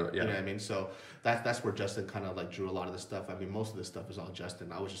by. You know what I mean? So that's where Justin kind of like drew a lot of the stuff. I mean, most of this stuff is all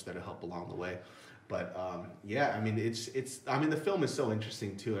Justin. I was just there to help along the way. But I mean, the film is so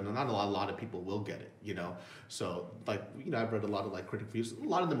interesting too, and not a lot of people will get it, you know. So like, I've read a lot of like critic reviews. A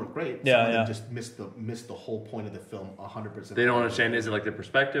lot of them are great. Some of them just missed the whole point of the film 100%. They don't understand. Is it like their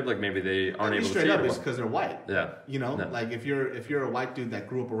perspective? Like maybe they aren't able to see it. Straight up, it's because they're white. Yeah. You know, like if you're a white dude that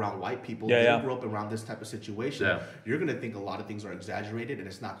grew up around white people, you grew up around this type of situation, you're gonna think a lot of things are exaggerated, and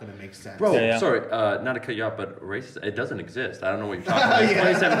it's not gonna make sense. Bro, sorry, not to cut you off, but racism, it doesn't exist. I don't know what you're talking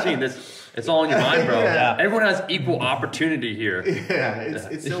about. 2017. It's all in your mind, bro. Everyone has equal opportunity here. Yeah,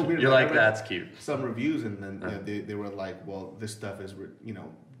 it's so weird. You're like, that's cute. Some reviews, and then they were like, well, this stuff is,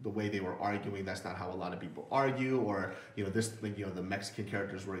 the way they were arguing, that's not how a lot of people argue, or the Mexican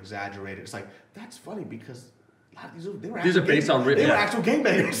characters were exaggerated. It's like, that's funny because a lot of these are based on they were actual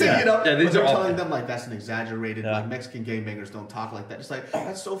gangbangers. These are telling them like that's an exaggerated like Mexican gangbangers don't talk like that. It's like,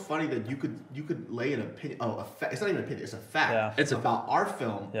 that's so funny that you could lay an opinion. It's not even an opinion. It's a fact. It's about our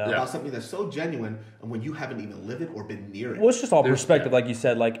film about something that's so genuine, and when you haven't even lived it or been near it. Well, it's just all perspective, like you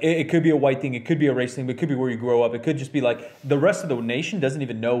said. Like it could be a white thing, it could be a race thing, but it could be where you grow up. It could just be like the rest of the nation doesn't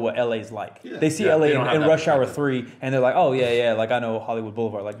even know what LA is like. They see LA in Rush Hour 3, and they're like, oh yeah, like I know Hollywood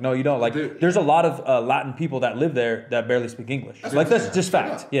Boulevard. Like no, you don't. Like there's a lot of Latin people that live there that barely speak English. That's just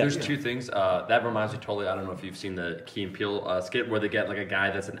fact. There's two things that reminds me totally. I don't know if you've seen the Key and Peele skit where they get like a guy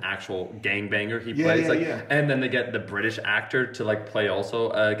that's an actual gangbanger. He plays and then they get the British actor to like play also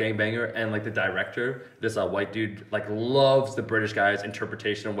a gangbanger, and like the director, this white dude, like loves the British guy's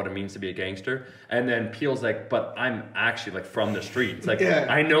interpretation of what it means to be a gangster. And then Peele's like, but I'm actually like from the streets. Like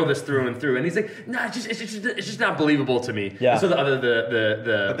I know this through and through. And he's like, nah, it's just not believable to me. Yeah. So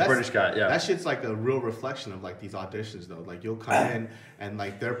the British guy, that shit's like a real reflection of like these auditions though. Like you'll come in and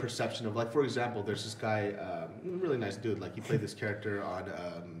like their perception of like, for example, there's this guy, really nice dude. Like he played this character on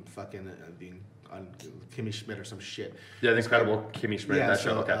on Kimmy Schmidt or some shit. Yeah, the incredible Kimmy Schmidt. Yeah, that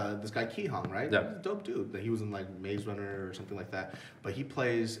show. Okay. This guy Ki Hong, right? Yeah, dope dude. He was in like Maze Runner or something like that. But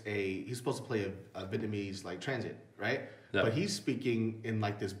he's supposed to play a Vietnamese like transit, right? Yeah. But he's speaking in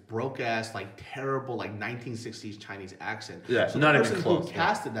like this broke ass, like terrible, like 1960s Chinese accent. Yeah, so not the even person close. who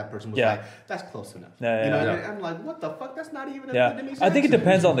casted that person was like, "That's close enough." And I'm like, "What the fuck? That's not even a Vietnamese accent." I think it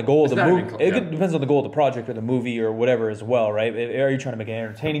depends on the goal of the movie. It depends on the goal of the project or the movie or whatever as well, right? Are you trying to make an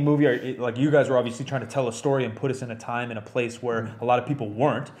entertaining movie? Or like you guys were obviously trying to tell a story and put us in a time and a place where a lot of people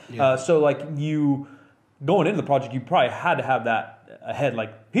weren't. So like you going into the project, you probably had to have that ahead.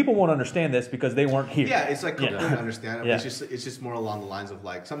 Like people won't understand this because they weren't here. Yeah, it's like completely understandable. It's just more along the lines of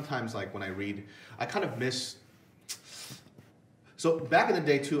like sometimes like when I read, I kind of miss. So back in the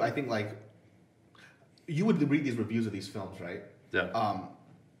day too, I think like you would read these reviews of these films, right? Yeah.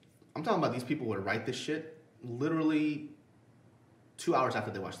 I'm talking about these people would write this shit literally 2 hours after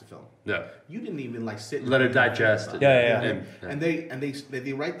they watched the film. Yeah. You didn't even like sit and let it digest. And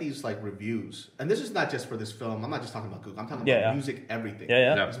they write these like reviews. And this is not just for this film. I'm not just talking about Google. I'm talking about music, everything.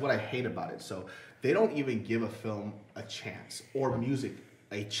 It's what I hate about it. So they don't even give a film a chance or music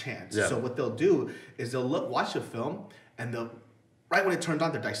a chance. So what they'll do is they'll watch a film and they'll right when it turns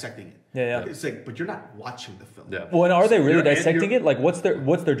on, they're dissecting it. Yeah. It's like, but you're not watching the film. Yeah. Well, and are they really dissecting it? Like, what's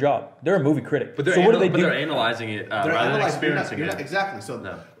their job? They're a movie critic. But they're so what do they do? They're analyzing it rather than experiencing it. Exactly.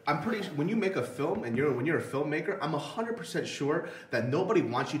 So I'm pretty sure when you make a film and when you're a filmmaker, I'm 100% sure that nobody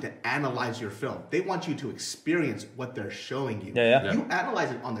wants you to analyze your film. They want you to experience what they're showing you. Yeah. You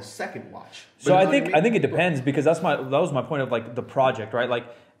analyze it on the second watch. So I think it depends, because that was my point of like the project, right? Like,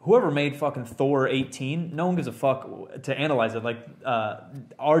 whoever made fucking Thor 18, no one gives a fuck to analyze it. Like,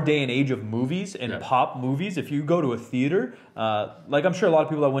 our day and age of movies and pop movies, if you go to a theater, like I'm sure a lot of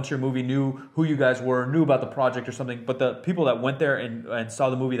people that went to your movie knew who you guys were, knew about the project or something, but the people that went there and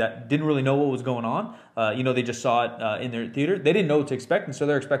saw the movie that didn't really know what was going on, they just saw it in their theater, they didn't know what to expect, and so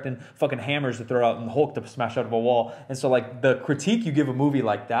they're expecting fucking hammers to throw out and the Hulk to smash out of a wall. And so like the critique you give a movie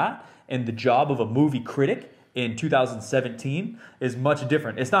like that and the job of a movie critic in 2017 is much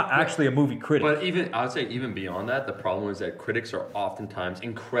different. It's not actually a movie critic. But I would say even beyond that, the problem is that critics are oftentimes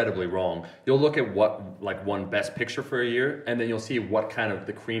incredibly wrong. You'll look at what like won Best Picture for a year, and then you'll see what kind of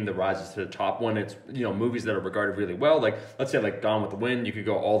the cream that rises to the top when it's movies that are regarded really well. Like let's say like Gone with the Wind, you could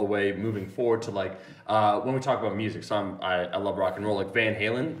go all the way moving forward to like when we talk about music. So I love rock and roll. Like Van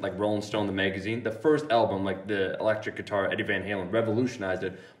Halen, like Rolling Stone the magazine, the first album, like the electric guitar Eddie Van Halen revolutionized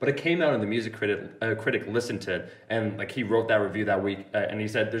it. But it came out and the music critic listened to it, and like he wrote that review that week, and he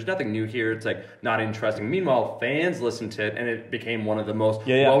said there's nothing new here, it's like not interesting. Meanwhile, fans listened to it and it became one of the most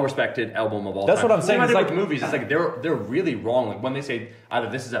well-respected album of all time. That's what I'm saying. It's like with movies, it's like they're really wrong. Like when they say either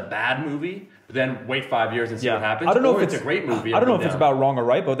this is a bad movie, then wait 5 years and see what happens. I don't know or if it's a great movie. I don't know if it's about wrong or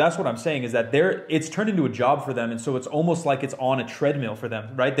right, but that's what I'm saying is that it's turned into a job for them, and so it's almost like it's on a treadmill for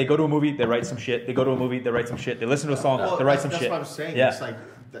them, right? They go to a movie, they write some shit. They go to a movie, they write some shit. They listen to a song, they write some shit. That's what I'm saying. Yeah. It's like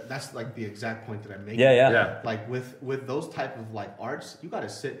that's like the exact point that I'm making. Yeah. Like with those type of like arts, you got to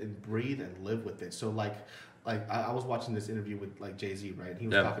sit and breathe and live with it. So like I was watching this interview with like Jay-Z, right? He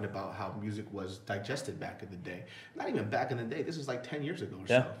was talking about how music was digested back in the day. Not even back in the day. This is like 10 years ago or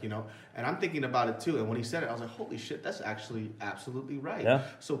so, And I'm thinking about it too. And when he said it, I was like, holy shit, that's actually absolutely right. Yeah.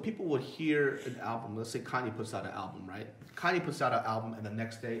 So people would hear an album. Let's say Kanye puts out an album, right? Kanye puts out an album, and the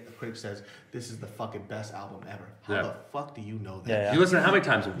next day a critic says, this is the fucking best album ever. How the fuck do you know that? Yeah. You listen to how many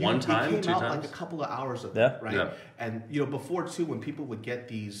times? One time? It 2 came out times? like a couple of hours ago, right? Yeah. And before too, when people would get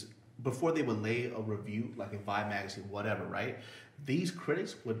these, before they would lay a review, like in Vibe magazine, whatever, right? These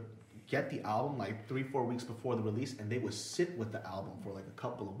critics would get the album like 3-4 weeks before the release, and they would sit with the album for like a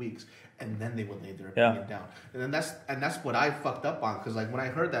couple of weeks, and then they would lay their opinion down. And then that's what I fucked up on, because like when I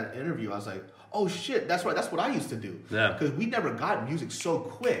heard that interview, I was like, oh shit, that's right, that's what I used to do. Yeah. Because we never got music so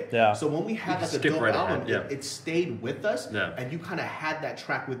quick. Yeah. So when we had like a dope album, it stayed with us, and you kind of had that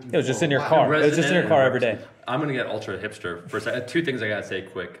track with you. It was just in your car. It was just in your car every day. I'm going to get ultra hipster for a second. 2 things I got to say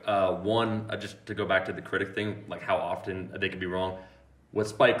quick. One, just to go back to the critic thing, like how often they could be wrong. With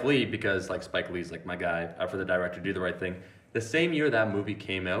Spike Lee, because like Spike Lee's like my guy for the director, Do the Right Thing. The same year that movie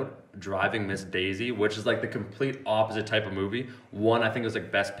came out, Driving Miss Daisy, which is like the complete opposite type of movie, won, I think it was like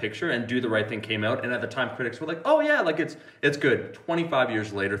Best Picture, and Do the Right Thing came out, and at the time critics were like, oh yeah, like it's good. 25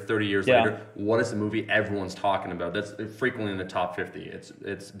 years later, 30 years later, what is the movie everyone's talking about? That's frequently in the top 50.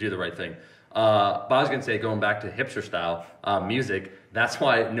 It's Do the Right Thing. But I was gonna say, going back to hipster style music, that's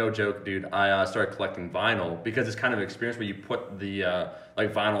why, no joke, dude, I started collecting vinyl, because it's kind of an experience where you put the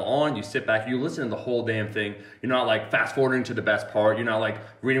like vinyl on, you sit back, you listen to the whole damn thing. You're not like fast forwarding to the best part. You're not like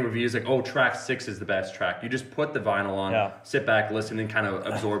reading reviews like, oh, track 6 is the best track. You just put the vinyl on, sit back, listen, and kind of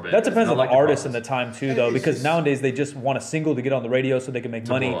absorb it. That depends on the artist and the time too, though, because nowadays they just want a single to get on the radio so they can make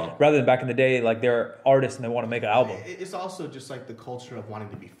money, rather than back in the day, like they're artists and they want to make an album. It's also just like the culture of wanting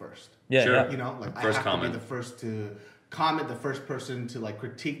to be first. Yeah, sure. Like first I have to be the first to comment, the first person to like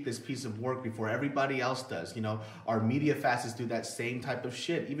critique this piece of work before everybody else does. Our media fascists do that same type of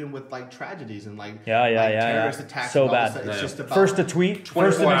shit, even with like tragedies and like terrorist attacks. So and all bad. It's just about first to tweet,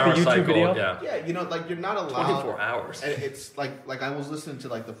 first to make the YouTube video. Yeah, like you're not allowed 24 hours. And it's like I was listening to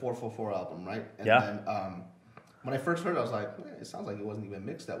like the 444 album, right? And then when I first heard it, I was like, it sounds like it wasn't even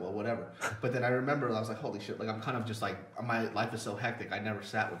mixed that well, whatever. But then I remember, I was like, holy shit, like I'm kind of just like, my life is so hectic, I never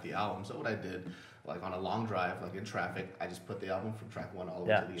sat with the album. So what I did, like on a long drive, like in traffic, I just put the album from track 1 all the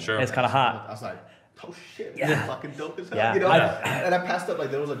way to the end. Sure. It's kind of hot. I was like, oh shit, this is fucking dope as hell. And I passed up,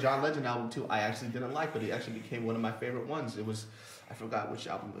 like there was a John Legend album too, I actually didn't like, but it actually became one of my favorite ones. It was, I forgot which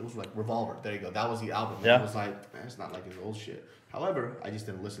album, it was like Revolver, there you go, that was the album. And I was like, man, it's not like his old shit. However, I just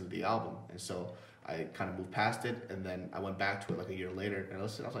didn't listen to the album, and so I kind of moved past it, and then I went back to it like a year later, and I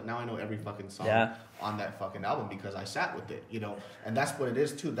listened. I was like, now I know every fucking song on that fucking album because I sat with it, And that's what it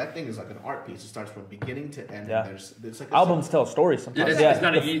is too. That thing is like an art piece. It starts from beginning to end. Yeah. It's like albums tell stories sometimes. It's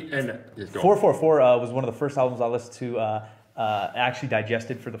not 444 was one of the first albums I listened to. actually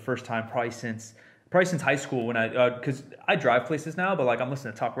digested for the first time probably since high school when because I drive places now, but like I'm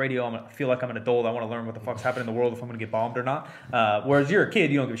listening to talk radio. I feel like I'm an adult. I want to learn what the fuck's happening in the world, if I'm going to get bombed or not. Whereas you're a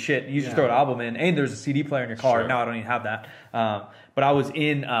kid, you don't give a shit. You just throw an album in, and there's a CD player in your car. Sure. Now I don't even have that. But I was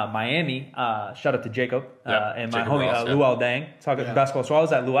in Miami. Shout out to Jacob and my Jacob homie Ross, Luau Dang talking basketball. So I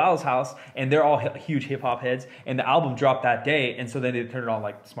was at Luau's house, and they're all huge hip hop heads. And the album dropped that day, and so then they turned it on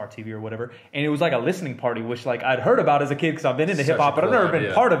like smart TV or whatever. And it was like a listening party, which like I'd heard about as a kid because I've been into hip hop, but I've never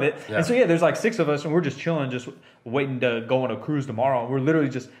been part of it. Yeah. And so there's like 6 of us, and we're just chilling, just waiting to go on a cruise tomorrow. And we're literally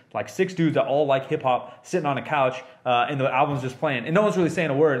just like 6 dudes that all like hip hop sitting on a couch, and the album's just playing, and no one's really saying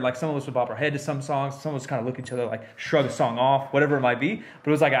a word. Like some of us would bop our head to some songs, some of us kind of look at each other like shrug a song off, whatever it might be. But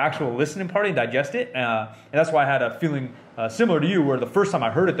it was like an actual listening party and digest it, and that's why I had a feeling similar to you, where the first time I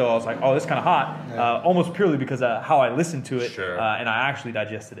heard it though, I was like, oh, this is kind of hot, almost purely because of how I listened to it, and I actually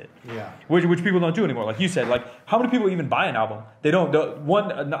digested it. Yeah. Which people don't do anymore. Like you said, like how many people even buy an album? They don't.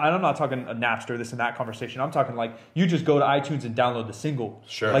 I'm not talking a Napster, this and that conversation. I'm talking like you just go to iTunes and download the single.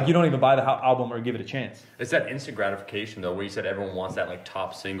 Sure. Like you don't even buy the album or give it a chance. It's that instant gratification though, where you said everyone wants that like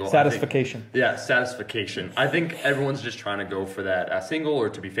top single. Satisfaction. Satisfaction. I think everyone's just trying to go for that single, or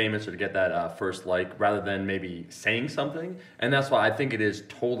to be famous, or to get that first like, rather than maybe saying something. And that's why I think it is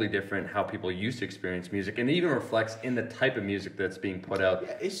totally different how people used to experience music, and it even reflects in the type of music that's being put out.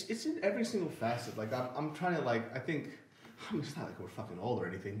 Yeah, it's in every single facet. Like I'm trying to like, I think, I mean, it's not like we're fucking old or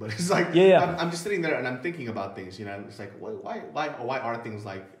anything, but it's like, I'm just sitting there and I'm thinking about things, you know. It's like, why are things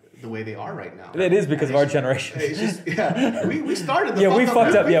like the way they are right now? It is because of our generation. It's just, we started the we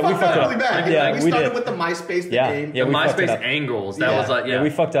fucked up. We fucked up really bad. We started with the MySpace game. The MySpace angles. That was like, we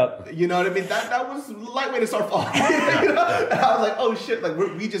fucked up. You know what I mean? That was lightweight as our fault. You know? And I was like, oh shit! Like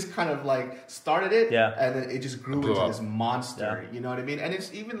we just kind of like started it, and then it just grew into this monster. You know what I mean? And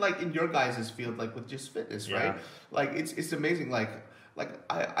it's even like in your guys' field, like with just fitness, right? Like it's amazing. Like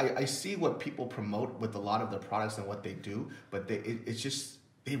I see what people promote with a lot of their products and what they do, but it's just.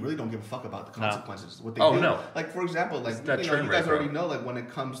 They really don't give a fuck about the consequences. What they do. No. Like for example, like you guys already know, like when it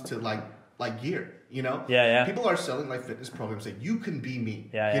comes to like gear, you know, people are selling like fitness programs that you can be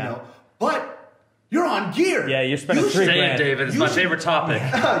me, you know, but you're on gear. Yeah, you're spending $3 grand. David, it's my favorite topic.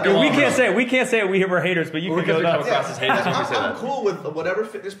 We can't say it. We're haters, but you can go come across as haters when we say that. I'm cool with whatever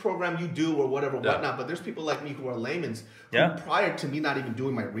fitness program you do or whatever, whatnot. But there's people like me who are laymen's. Who prior to me not even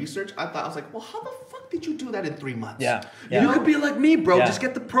doing my research, I was like, well, how the fuck did you do that in 3 months? You could be like me, bro. Just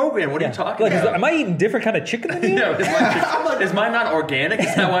get the program. What are you talking about? Am I eating different kind of chicken than you? Is mine not organic?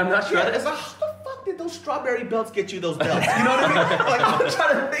 Is that why I'm not shredded? It's like, how the fuck did those strawberry belts get you those belts? You know what I mean? Like I'm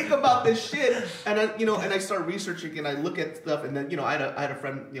trying to think about this shit, and I start researching and I look at stuff, and then I had a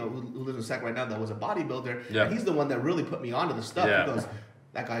friend who lives in Sac right now that was a bodybuilder, and he's the one that really put me onto the stuff. He goes,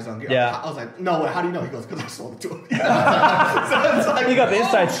 that guy's on gear. I was like, no way, how do you know? He goes, because I sold it to him. So it's like, you got the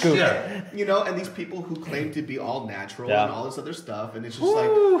inside scoop. And these people who claim to be all natural and all this other stuff, and it's just like,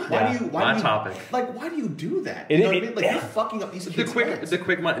 why do you do that? You know what I mean? Like you're fucking up these kids' heads. The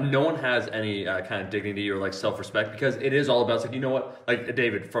quick mind, no one has any kind of dignity or like self-respect, because it is all about, it's like, you know what, like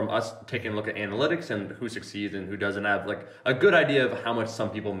David, from us taking a look at analytics and who succeeds and who doesn't, have like a good idea of how much some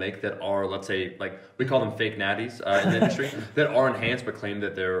people make that are, let's say, like we call them fake natties in the industry, that are enhanced but claim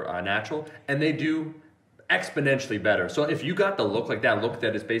that they're natural, and they do exponentially better. So if you got the look like that, look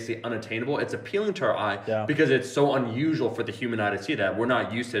that is basically unattainable, it's appealing to our eye because it's so unusual for the human eye to see that. We're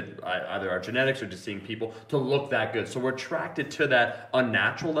not used to either our genetics or just seeing people to look that good. So we're attracted to that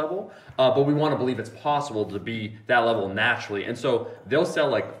unnatural level, but we want to believe it's possible to be that level naturally. And so they'll sell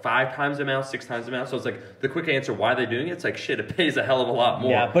like 5 times the amount, 6 times the amount. So it's like the quick answer why they're doing it. It's like, shit, it pays a hell of a lot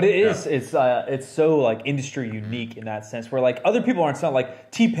more. Yeah, but it's so like industry unique in that sense, where like other people aren't selling,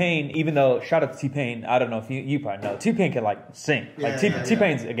 like T-Pain, even though, shout out to T-Pain, I don't know if you probably know, T-Pain can like sing. Like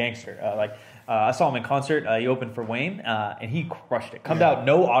T-Pain's a gangster. I saw him in concert. He opened for Wayne, and he crushed it. Comes out,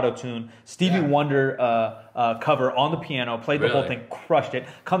 no auto-tune. Stevie Wonder cover on the piano, played the whole thing, crushed it.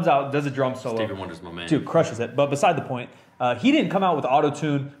 Comes out, does a drum solo. Stevie Wonder's my man. Dude, crushes it. But beside the point, he didn't come out with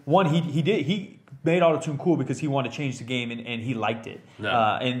auto-tune. One, he made auto-tune cool because he wanted to change the game, and he liked it.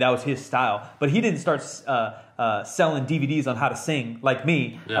 And that was his style. But he didn't start selling DVDs on how to sing like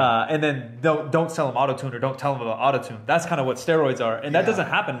me, and then don't sell them auto-tune or don't tell them about auto-tune. That's kind of what steroids are, and that doesn't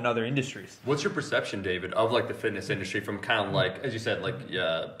happen in other industries. What's your perception, David, of like the fitness industry, from kind of like, as you said, like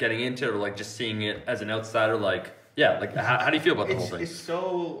getting into it, or like just seeing it as an outsider? Like, how do you feel about the whole thing? It's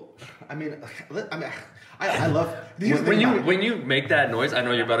so, I love when you make that noise. I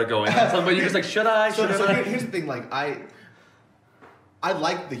know you're about to go in, but you're just like, should I? So here's the thing, like I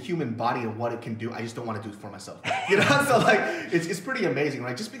like the human body and what it can do. I just don't want to do it for myself. You know, so like it's pretty amazing,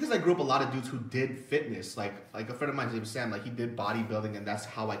 right? Just because I grew up a lot of dudes who did fitness, like a friend of mine, his name is Sam, like he did bodybuilding, and that's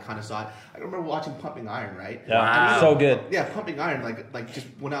how I kind of saw it. I remember watching Pumping Iron, right? Yeah, Wow. so good. Yeah, Pumping Iron, like just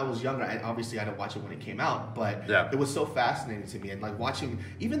when I was younger, obviously I didn't watch it when it came out, but it was so fascinating to me. And like watching,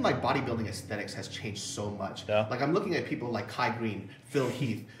 even like bodybuilding aesthetics has changed so much. Yeah. Like I'm looking at people like Kai Green, Phil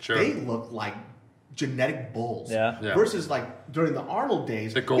Heath. Sure. They look like genetic bulls. Yeah. Versus like during the Arnold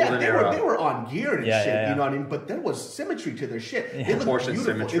days, The golden they era. were on gear and Yeah, shit. yeah, yeah. You know what I mean? But there was symmetry to their shit. It looked Proportion,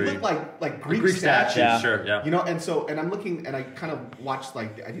 beautiful. symmetry. It looked like Greek statues. statues. Yeah. Sure, yeah. You know, and I'm looking and I kind of watched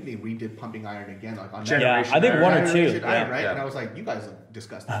like I think they redid Pumping Iron again, like on Generation I think Iron. one or two. Generation Iron, Yeah. right? Yeah. And I was like, you guys look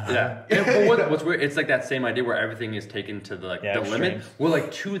disgusting. Yeah. But what's weird, it's like that same idea where everything is taken to the the limit. extremes. We're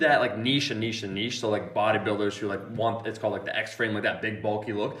like to that like niche. So like bodybuilders who like want, it's called like the X frame, like that big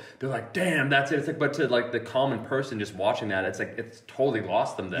bulky look. They're like, damn, that's it. It's like, but to like the common person just watching that, it's like it's totally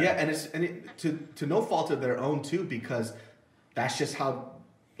lost them then. Yeah, and to no fault of their own too, because that's just how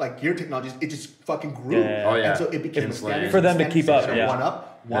like gear technology, it just fucking grew. Yeah. Oh, yeah. And so it became a Insane. standard For them to standard keep up, section, yeah.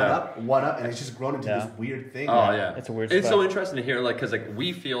 one up, and it's just grown into Yeah. this weird thing. Oh that- yeah, It's a weird It's spot. so interesting to hear, like, because like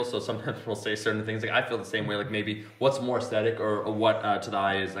we feel so. Sometimes we'll say certain things. Like I feel the same way. Like maybe what's more aesthetic or what to the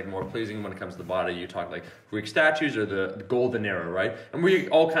eye is like more pleasing when it comes to the body. You talk like Greek statues or the golden era, right? And we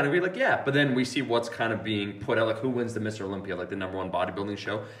all kind of be like, yeah. But then we see what's kind of being put out, like who wins the Mr. Olympia, like the #1 bodybuilding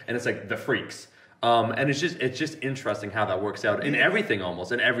show, and it's like the freaks. And it's just interesting how that works out in everything,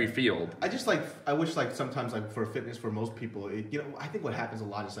 almost in every field. I wish like sometimes like for fitness for most people, I think what happens a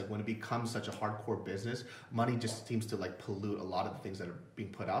lot is like when it becomes such a hardcore business, money just seems to like pollute a lot of the things that are being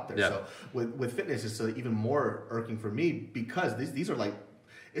put out there. Yeah. So with fitness, it's even more irking for me because these are like,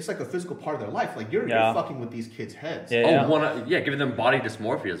 it's like a physical part of their life. Like you're fucking with these kids' heads. Yeah. Giving them body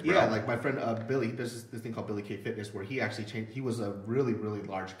dysmorphias, bro. Yeah, like my friend Billy, there's this thing called Billy K Fitness where he actually changed. He was a really, really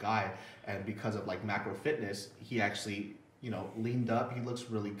large guy, and because of like macro fitness, he actually leaned up. He looks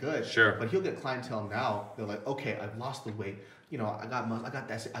really good. Sure. But he'll get clientele now. They're like, okay, I've lost the weight. I got muscle. I got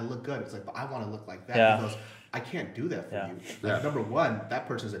that. I look good. It's like, but I want to look like that. Yeah. He goes, I can't do that for you. Yeah. Like, number one, that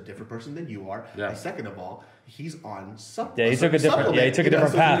person's a different person than you are. Yeah. And second of all, he's on something. Yeah, he took a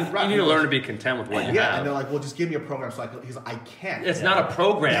different path. You need to learn to be content with what you Yeah, have. and they're like, well, just give me a program. So he's like, I can't. It's not a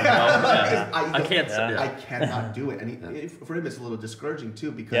program. Bro. Yeah. I can't. I cannot do it, and for him, it's a little discouraging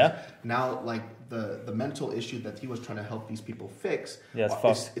too because now, like the mental issue that he was trying to help these people fix,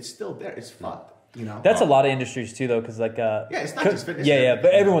 it's still there. It's fucked. That's a lot of industries too, though, because like it's not just fitness.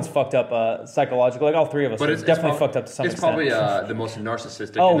 But everyone's fucked up psychologically. Like all three of us, are definitely fucked up to some extent. It's probably the most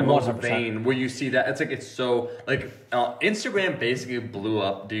narcissistic and the most vain. Where you see that, it's so like Instagram basically blew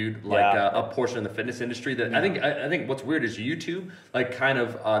up, dude. Like a portion of the fitness industry. That I think what's weird is YouTube. Like kind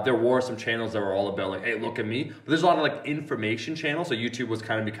of there were some channels that were all about like, hey, look at me. But there's a lot of like information channels. So YouTube was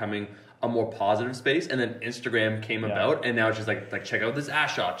kind of becoming a more positive space, and then Instagram came about, and now it's just like check out this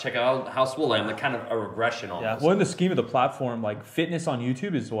ass shot, check out how swole I am, like kind of a regression almost. Yeah, well, in the scheme of the platform, like fitness on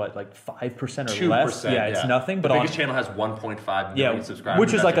YouTube is what, like 5% or less. Yeah, it's nothing. The But biggest channel has 1.5 million subscribers,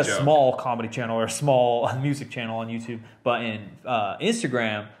 which is like a joke. small comedy channel or a small music channel on YouTube. But in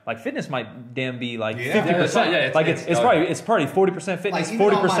Instagram, like fitness might damn be like 50%. It's probably 40% fitness, like,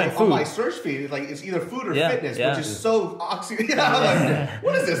 40% food. On my search feed, like it's either food or fitness, which is so oxy. I'm like,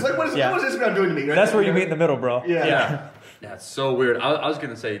 what is this? Like, what is Instagram doing to me? Right? That's where you meet in the middle, bro. Yeah, it's so weird. I was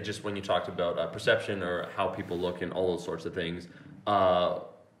gonna say, just when you talked about perception or how people look and all those sorts of things,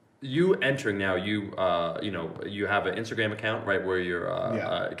 you entering now, you have an Instagram account, right, where you're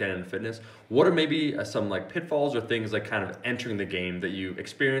getting into fitness. What are maybe some like pitfalls or things like kind of entering the game that you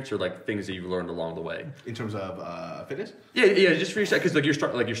experience, or like things that you've learned along the way in terms of fitness? Yeah, just for yourself, because you're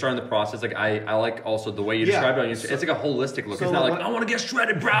starting the process. Like I like also the way you describe it on Instagram. It's like a holistic look. It's not like I want to get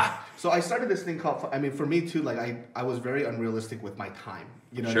shredded, brah. So I started this thing called, for me too, like I was very unrealistic with my time.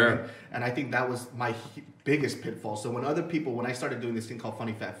 You know what I mean? And I think that was my biggest pitfall. So when I started doing this thing called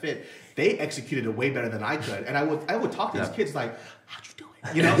Funny Fat Fit, they executed it way better than I could. And I would talk to these kids like, how'd you do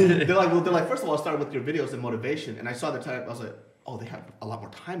it? They're like, first of all, I started with your videos and motivation. And I saw the time, I was like, oh, they have a lot more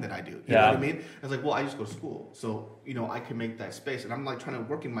time than I do. You know what I mean? I was like, well, I just go to school. So, I can make that space. And I'm like trying to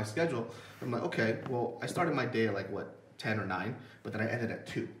work in my schedule. I'm like, okay, well, I started my day at like 10 or 9, but then I ended at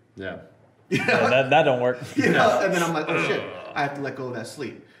 2. Yeah. That don't work. And then I'm like, oh shit, I have to let go of that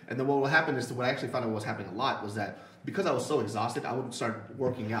sleep. And then what will happen is, what I actually found out was happening a lot was that because I was so exhausted, I would start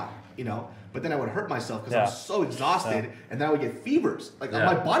working out, but then I would hurt myself because I was so exhausted, and then I would get fevers. Like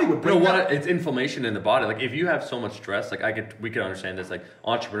my body would break down. It's inflammation in the body. Like if you have so much stress, like we could understand this, like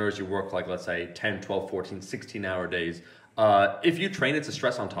entrepreneurs who work like, let's say 10, 12, 14, 16 hour days, if you train, it's a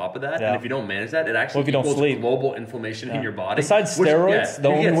stress on top of that, Yeah. and if you don't manage that, it actually if you don't equals sleep. global inflammation in your body. Besides which- steroids, yeah, the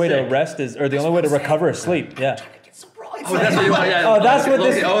you only get way to sick. rest is, or the only way to recover is sleep. Yeah. Oh, that's what you want. Yeah. Oh, that's what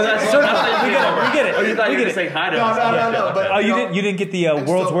this. Oh, that's So, what we get it. Oh, you thought We you were get gonna it. say hi to No, us. no. But Oh, you didn't get the and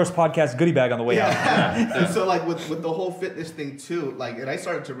world's so- worst podcast goodie bag on the way out. Yeah. And so like with the whole fitness thing too, like, and I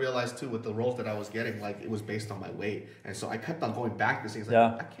started to realize too with the roles that I was getting, like it was based on my weight, and so I kept on going back to things like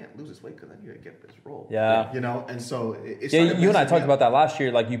Yeah. I can't lose this weight because I need to get this role. Yeah. You know, and so it Yeah, started you and I messing talked me up. about that last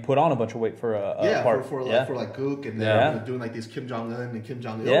year. Like you put on a bunch of weight for a part. for yeah. like Gook and then Yeah. doing like these Kim Jong Un and Kim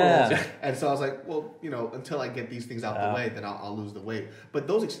Jong Il Yeah. roles. And so I was like, well, you know, until I get these things out the way, then I'll lose the weight. But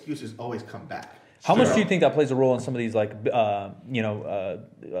those excuses always come back. How much do you think that plays a role in some of these like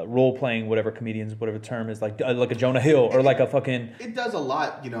role playing whatever comedians, whatever the term is, like a Jonah Hill or like a fucking It does a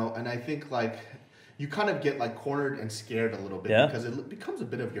lot, you know, and I think like you kind of get like cornered and scared a little bit Yeah. because it becomes a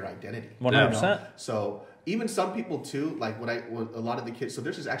bit of your identity. 100%. You know? So even some people too, like what a lot of the kids. So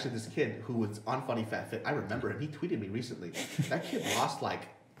there's actually this kid who was on Funny Fat Fit. I remember him. He tweeted me recently. That kid lost like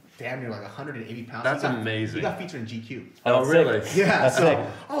damn near like 180 pounds. That's He got- amazing. He got featured in GQ. Oh, That's really? sick. Yeah, That's so sick.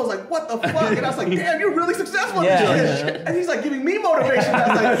 I was like, "What the fuck?" And I was like, "Damn, you're really successful." Yeah. And he's like giving me motivation. I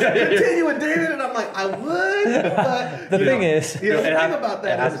was like, "Continue with David," and I'm like, "I would." But The you thing know, is- you know, the It thing has- about it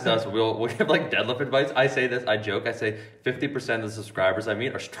that has is, to us. We'll give like deadlift advice. I say this. I joke. I say 50% of the subscribers I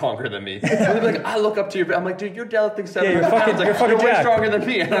meet are stronger than me. They're like, I look up to you. I'm like, dude, you're deadlifting 700 you're fucking- pounds. Like, you're fucking way jacked. stronger than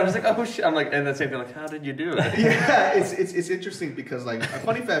me. And I'm just like, oh shit. I'm like, and the same thing. Like, how did you do it? yeah, it's interesting because like a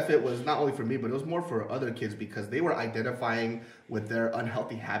Funny Fat Fit was not only for me, but it was more for other kids because they were identifying with their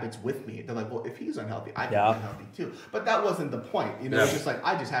unhealthy habits with me. They're like, well, if he's unhealthy, I can Yeah. be unhealthy too. But that wasn't the point. You know, Yeah. it's just like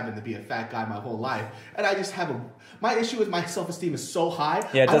I just happen to be a fat guy my whole life, and I just have my issue with my self-esteem is so high.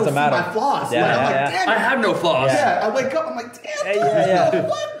 Yeah, it I don't doesn't see matter. my flaws. Yeah, Like, I'm yeah, like, yeah. damn I it. have no flaws. Yeah, I wake up, I'm like, damn, Yeah, dude, yeah, the yeah.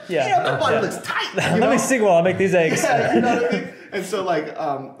 fuck? Yeah. Damn, my body Yeah. looks tight. let you know? me sing while I make these eggs. Yeah, you know what I mean? And so like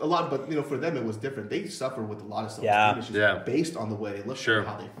a lot, but you know, for them it was different. They suffer with a lot of self-esteem Yeah. issues Yeah. based on the way they looked Sure. and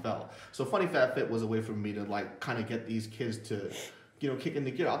how they felt. So Funny Fat Fit was a way for me to like kind of get these kids to, you know, kick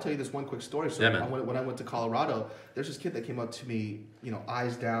into gear. I'll tell you this one quick story. So Yeah, man. when I went to Colorado, there's this kid that came up to me, you know,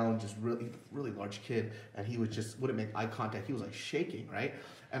 eyes down, just really large kid, and he was just wouldn't make eye contact. He was like shaking, right?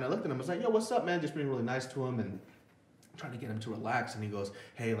 And I looked at him, I was like, yo, what's up, man? Just being really nice to him and trying to get him to relax, and he goes,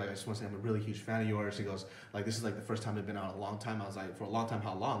 hey, like I just want to say I'm a really huge fan of yours. He goes, like, this is like the first time I've been out in a long time. I was like, for a long time,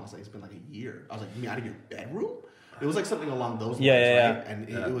 how long? I was like, it's been like a year. I was like, you mean out of your bedroom? It was like something along those lines, Yeah, right? And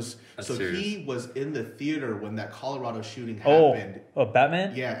Yeah. it was That's so serious. he was in the theater when that Colorado shooting Oh, happened.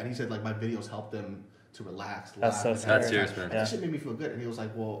 Batman? Yeah, and he said like my videos helped them to relax. That's laugh, so and sad. have a That's good serious, time. man. And that shit made me feel good. And he was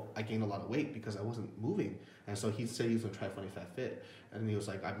like, well, I gained a lot of weight because I wasn't moving. And so he said he was gonna try Funny Fat Fit. And he was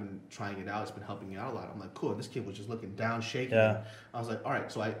like, I've been trying it out. It's been helping me out a lot. I'm like, cool. And this kid was just looking down, shaking. Yeah. I was like, all right.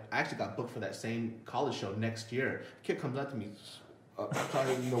 So I actually got booked for that same college show next year. Kid comes up to me,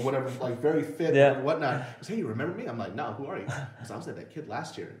 you know, whatever, like very fit Yeah. and whatnot. He goes, hey, you remember me? I'm like, no, who are you? Because I was like that kid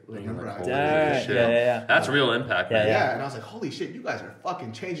last year. Remember? Like, I holy Yeah, shit. yeah. That's real impact, man. Yeah. and I was like, holy shit, you guys are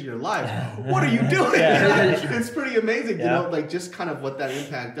fucking changing your lives. What are you doing? It's pretty amazing, you Yeah. know, like just kind of what that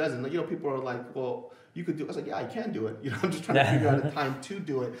impact does. And, you know, people are like, well, you could do it. I was like, yeah, I can do it. You know, I'm just trying to figure out a time to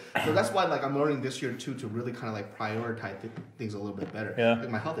do it. So that's why, like, I'm learning this year, too, to really kind of, like, prioritize things a little bit better. Yeah. Like,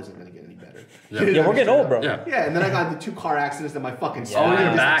 my health isn't going to get any better. Yeah. Yeah, we're getting old, bro. Yeah. Yeah, and then I got the 2 car accidents and my fucking Oh, you're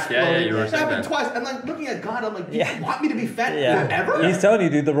just back. Yeah, exploded. you were That saying happened that. twice. And, like, looking at God, I'm like, you Yeah. want me to be fat Yeah. forever? He's telling you,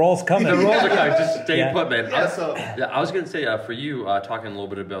 dude, the roll's coming. The roller coaster, just stay Yeah. put, man. Yeah, so- I was gonna say for you, talking a little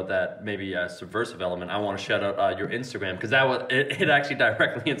bit about that maybe subversive element. I want to shout out your Instagram because that was it actually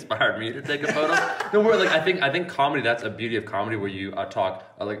directly inspired me to take a photo. No, we're like I think comedy. That's a beauty of comedy where you talk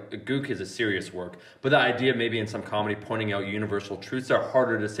like Gook is a serious work, but the idea maybe in some comedy pointing out universal truths are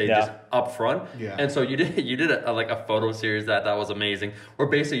harder to say just up front. Yeah. And so you did a photo series that was amazing, where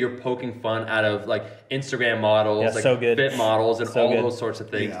basically you're poking fun out of like Instagram models, Yeah, like so good. fit models, and So all good. those sorts of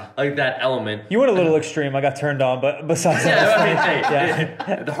things. Yeah. Like that element. You went a little extreme. I got turned on, but besides Yeah, that, I mean,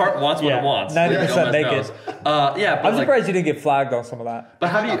 hey, the heart wants what Yeah, it wants. 90% Gomez naked. knows. Yeah, but I'm like, surprised you didn't get flagged on some of that. but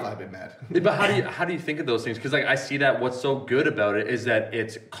how do I've you? been mad. But how do you think of those things? Because like I see that what's so good about it is that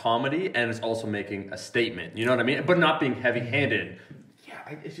it's comedy and it's also making a statement. You know what I mean? But not being heavy-handed.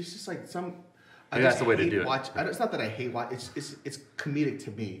 Yeah, it's just like some. Maybe that's the way to do it. It's not that I hate watch. It's comedic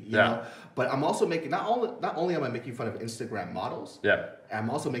to me, you Yeah. know. But I'm also making not only am I making fun of Instagram models. Yeah. I'm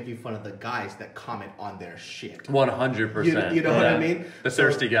also making fun of the guys that comment on their shit. 100%. You know what I mean? The So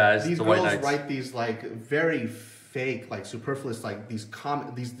thirsty guys, These the girls white knights. write these like very fake, like superfluous, like these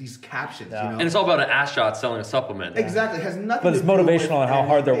captions, Yeah. you know. And it's all about an ass shot selling a supplement. Exactly, it has nothing. But it's to do motivational with on how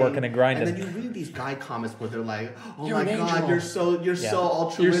hard they're anything. working and grinding. And then you read these guy comments where they're like, "Oh You're my an god, angel. you're so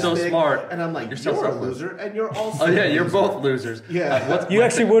altruistic, You're so smart. and I'm like, You're "You're so a selfless. loser, and you're also." Oh yeah, a you're loser." both losers. Yeah. You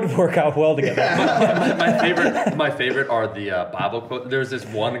actually would work out well together. My favorite are the Bible quote. There's this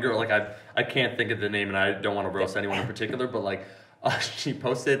one girl, like I can't think of the name, and I don't want to roast anyone in particular, but like she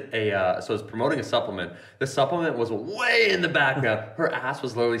posted so it's promoting a supplement. The supplement was way in the background. Her ass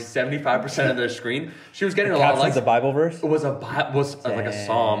was literally 75% of the screen. She was getting a lot of likes. A Bible verse? It was like a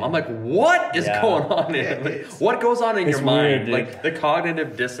psalm. I'm like, what is going on here? Yeah, Like, what goes on in your mind? weird, Like the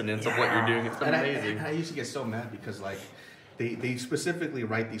cognitive dissonance of what you're doing. It's amazing. And I used to get so mad because like they specifically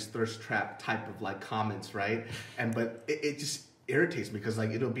write these thirst trap type of like comments, right? But it just irritates me because like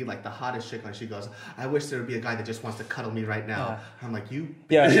it'll be like the hottest chick and she goes, I wish there would be a guy that just wants to cuddle me right now. I'm like, you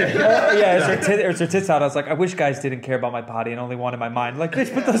It's her tits out. I was like, I wish guys didn't care about my body and only wanted my mind. Like,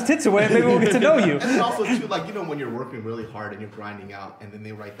 bitch, put those tits away and maybe we'll get to know you. And then also too, like, you know, when you're working really hard and you're grinding out and then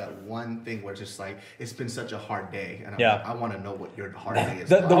they write that one thing where it's just like, it's been such a hard day, and I'm like, I want to know what your hard day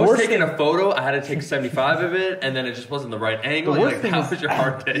is. I was taking a photo, I had to take 75 of it, and then it just wasn't the right angle. Like, how was your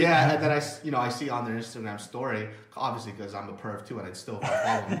hard day? Yeah, and then I see on their Instagram story, obviously because I'm a perv too, and I'd still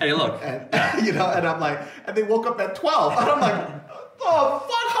follow them. Hey, look. And, you know, and I'm like, and they woke up at 12, and I'm like, oh,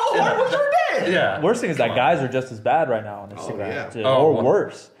 fuck, how hard was your day? Yeah. Worst thing is that guys are just as bad right now on Instagram. yeah. Or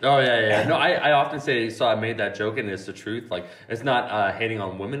worse. Oh, yeah. No, I often say, so I made that joke, and it's the truth. Like, it's not hating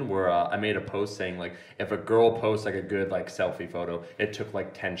on women, where I made a post saying, like, if a girl posts, like, a good, like, selfie photo, it took,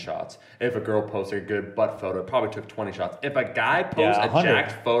 like, 10 shots. If a girl posts a good butt photo, it probably took 20 shots. If a guy posts a 100.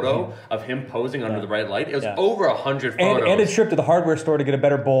 jacked photo of him posing under the right light, it was over 100 photos. And a trip to the hardware store to get a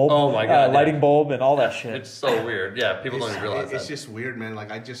better bulb. Oh, my God. Lighting bulb and all that shit. It's so weird. Yeah, people don't even realize It's that. just weird, man.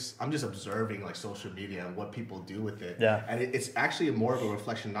 Like, I'm just observing, like, social media and what people do with it. Yeah. And it's actually more of a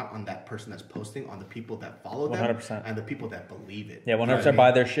reflection not on that person that's posting, on the people that follow them 100%. and the people that believe it. Yeah, 100% You know what I mean?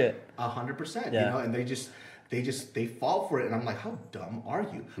 buy their shit. 100%. Yeah. You know, and they fall for it, and I'm like, how dumb are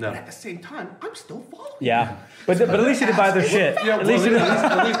you? No. But at the same time, I'm still following. Yeah. But at least you didn't buy their shit. Yeah, At least you didn't.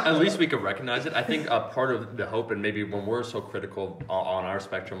 at least we could recognize it. I think part of the hope, and maybe when we're so critical on our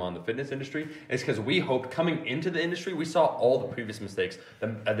spectrum on the fitness industry, is because we hoped coming into the industry, we saw all the previous mistakes,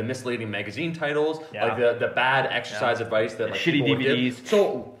 the misleading magazine titles, like the bad exercise advice that like shitty people would give. DVDs.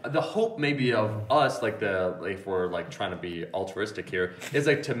 So the hope maybe of us, like if we're like trying to be altruistic here, is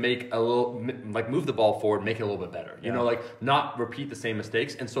like to make a little, like move the ball forward, make it a little bit better. You know, like not repeat the same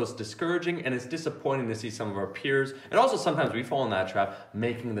mistakes. And so it's discouraging and it's disappointing to see some of our peers, and also sometimes we fall in that trap,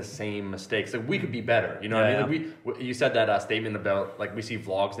 making the same mistakes. Like we could be better. You know what I mean? Like you said that statement about like we see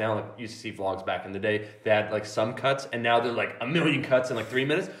vlogs now. Like you used to see vlogs back in the day. They had like some cuts, and now they're like a million cuts in like 3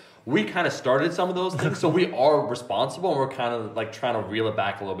 minutes. We kind of started some of those things, so we are responsible, and we're kind of like trying to reel it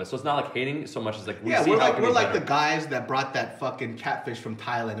back a little bit. So it's not like hating so much as like we see we're how like can we're be like better. the guys that brought that fucking catfish from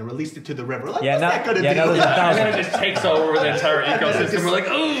Thailand and released it to the river. Like, Yeah, what's that gonna do? now there's a and thousand. then it just takes over the entire ecosystem. We're like,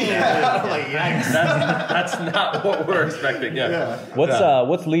 ooh, I'm like, yikes. that's not what we're expecting. Yeah.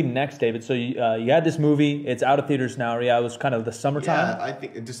 What's leading next, David? So you had this movie. It's out of theaters now. Yeah, it was kind of the summertime. Yeah, I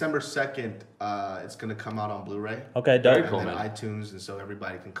think December 2nd, it's gonna come out on Blu-ray. Okay, dope. Very cool, and then man. iTunes, and so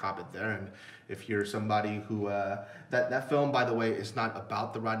everybody can cop it there. And if you're somebody who that film, by the way, is not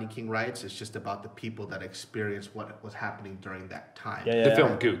about the Rodney King riots. It's just about the people that experienced what was happening during that time. Yeah, The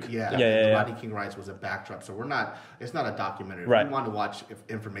film Gook. The Rodney King riots was a backdrop. So it's not a documentary. Right. If you want to watch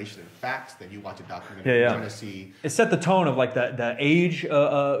information and facts, then you watch a documentary. Yeah, yeah. You're going to see. It set the tone of like the age,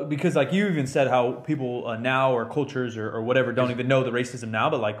 because like you even said how people now or cultures or whatever don't even know the racism now,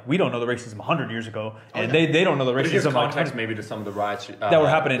 but like we don't know the racism 100 years ago, and they don't know the But it gives racism like context maybe to some of the riots that were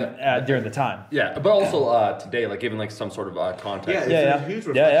happening during the time. Yeah, but also today, like giving like some sort of context. Yeah, it's a huge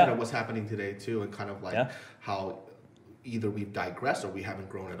reflection Yeah. of what's happening today too, and kind of like how either we've digressed or we haven't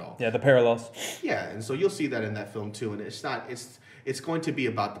grown at all. Yeah, the parallels. Yeah, and so you'll see that in that film too. And it's going to be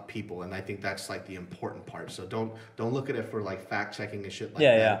about the people, and I think that's like the important part. So don't look at it for like fact checking and shit like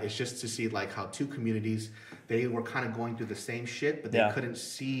that. Yeah. It's just to see like how two communities, they were kind of going through the same shit, but they couldn't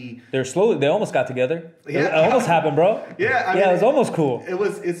see. They almost got together. Yeah. It almost happened, bro. Yeah, I mean, it was almost cool.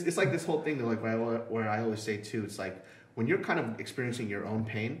 It's like this whole thing that like where I always say too. It's like when you're kind of experiencing your own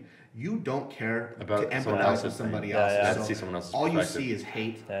pain, you don't care About to someone empathize else's with somebody pain. else. Yeah, yeah. To see someone else's all you perspective. see is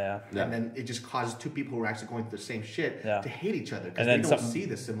hate. Yeah. And then it just causes two people who are actually going through the same shit Yeah. to hate each other because And they then don't something- see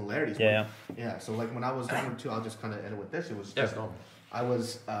the similarities. Yeah. Yeah. So like when I was younger too, I'll just kind of end it with this. It was Yeah, just go on. I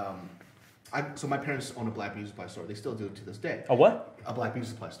was so my parents own a black beauty supply store. They still do it to this day. A what? A black beauty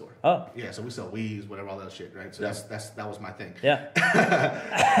supply store. Oh. Yeah. So we sell weaves, whatever, all that shit, right? So that was my thing. Yeah.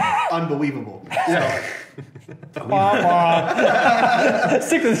 Unbelievable. So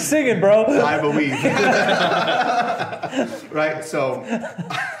Stick to the singing, bro. I believe. Right, so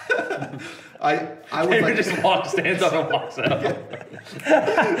I was Maybe like, just stands up and walks out.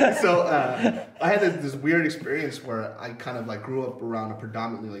 so I had this weird experience where I kind of like grew up around a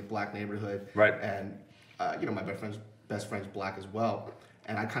predominantly like black neighborhood, Right. And my best friend's black as well,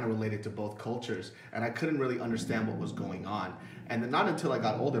 and I kind of related to both cultures, and I couldn't really understand what was going on. And then not until I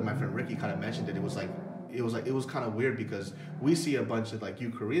got older, my friend Ricky kind of mentioned it. It was kind of weird because we see a bunch of like you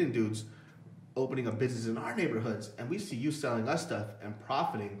Korean dudes opening up businesses in our neighborhoods, and we see you selling us stuff and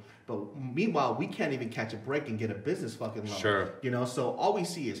profiting, but meanwhile we can't even catch a break and get a business fucking loan. Sure. So all we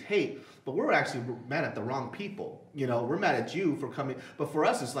see is hate, but we're actually mad at the wrong people. We're mad at you for coming, but for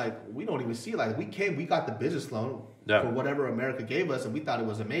us it's like we don't even see, like we got the business loan for whatever America gave us, and we thought it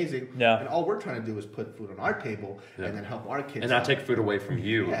was amazing. And all we're trying to do is put food on our table and then help our kids and not out. take food away from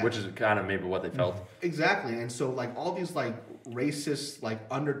you, which is kind of maybe what they felt. Exactly. And so like all these like racist like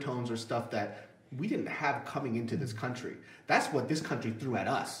undertones or stuff that we didn't have coming into this country. That's what this country threw at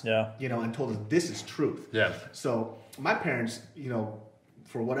us. And told us this is truth. So my parents,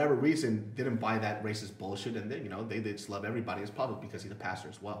 for whatever reason, didn't buy that racist bullshit, and they just love everybody. It's probably because he's a pastor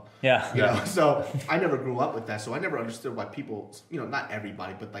as well. So I never grew up with that, so I never understood why people, not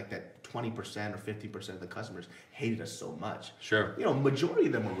everybody, but like that 20% or 50% of the customers hated us so much. Sure. Majority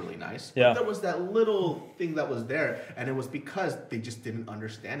of them were really nice. But there was that little thing that was there, and it was because they just didn't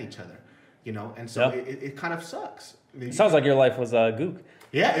understand each other. And so it kind of sucks. It sounds like your life was gook.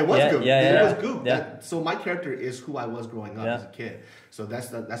 Yeah, it was gook. It was gook. Yeah. So my character is who I was growing up as a kid. So that's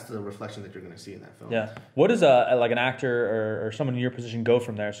the reflection that you're going to see in that film. Yeah. What does like an actor or someone in your position go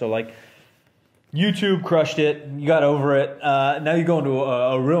from there? So like YouTube crushed it, you got over it. Now you go into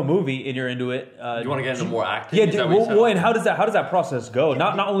a real movie and you're into it. You want to get into more acting? Yeah. And how does that process go?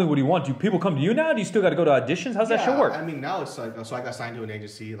 Not only what do you want? Do people come to you now? Do you still got to go to auditions? How's that show work? I mean, now it's like, so I got signed to an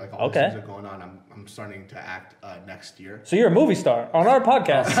agency. Like all these things are going on. I'm starting to act next year. So you're a movie star on our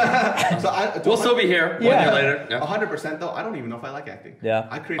podcast. We'll still be here 1 year later. 100% though. I don't even know if I like acting. Yeah.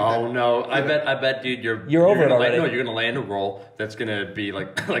 I created. Oh no! I bet, dude, you're over it already. No, you're gonna land a role that's gonna be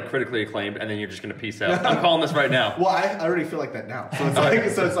like critically acclaimed, and then you're just gonna peace out. I'm calling this right now. Well, I already feel like that now. So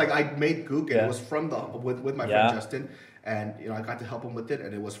it's like I made Gook, and it was from with my friend Justin, and I got to help him with it,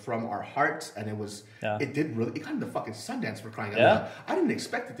 and it was from our hearts, and it got into fucking Sundance for crying out loud. I didn't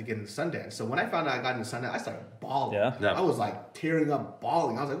expect it to get into Sundance. So when I found out I got into Sundance, I started bawling. I was like tearing up,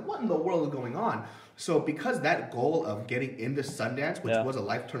 bawling. I was like, what in the world is going on? So because that goal of getting into Sundance, which was a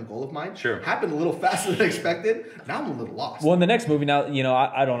lifetime goal of mine, happened a little faster than expected, now I'm a little lost. Well, in the next movie, now,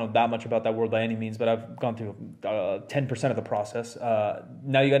 I don't know that much about that world by any means, but I've gone through 10% of the process.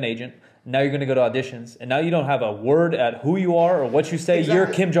 Now you got an agent. Now you're going to go to auditions, and now you don't have a word at who you are or what you say. Exactly. You're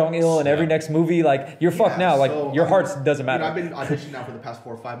Kim Jong-il in every next movie. Like, you're fucked now. Like, so, your heart doesn't matter. I've been auditioning now for the past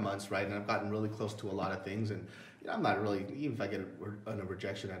 4 or 5 months, right? And I've gotten really close to a lot of things, and I'm not really, even if I get a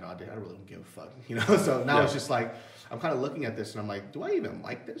rejection at audition, I really don't give a fuck, So now it's just like, I'm kind of looking at this, and I'm like, do I even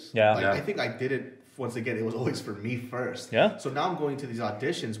like this? I think I did it, once again, it was always for me first. So now I'm going to these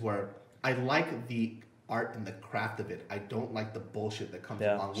auditions where I like the art and the craft of it. I don't like the bullshit that comes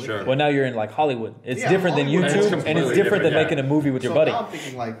along with it. Well, now you're in like Hollywood. It's different than YouTube, and it's different than making a movie with your buddy. Now I'm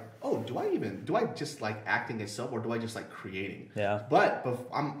thinking like, do I just like acting itself, or do I just like creating? But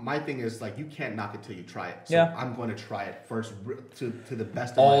my thing is like, you can't knock it till you try it. So I'm going to try it first to the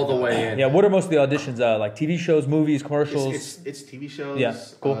best of all the way in. Yeah. What are most of the auditions? Like TV shows, movies, commercials? It's TV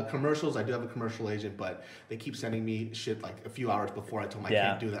shows. Cool. Commercials. I do have a commercial agent, but they keep sending me shit like a few hours before I tell them I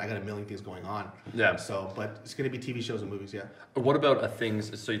can't do that. I got a million things going on. So, but it's going to be TV shows and movies. What about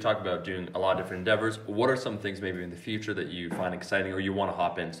things? So you talk about doing a lot of different endeavors. What are some things maybe in the future that you find exciting or you want to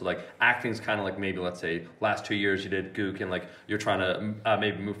hop in? So like acting's kind of like maybe let's say last 2 years you did Gook, and like you're trying to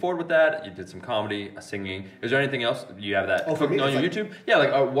maybe move forward with that. You did some comedy, singing. Is there anything else you have that cooking on your YouTube? Yeah,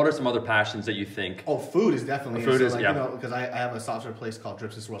 like what are some other passions that you think? Food is definitely. Food is because I have a soft serve place called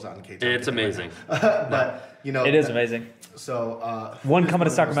Drips and Swirls out in Cape Town. It's amazing. But it is amazing. So one coming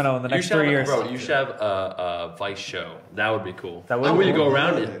to Sacramento in the next 3 years. Bro, you should have a Vice show. That would be cool. That would where you go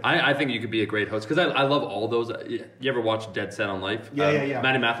around it. I think you could be a great host because I love all those. You ever watch Dead Set on Life? Yeah.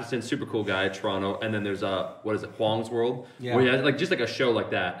 Matty Matheson, super cool guy, Toronto, and then there's what is it, Huang's World? Yeah. Where he has just like a show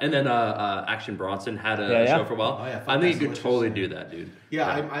like that, and then Action Bronson had a show for a while. I think you could totally do that, dude.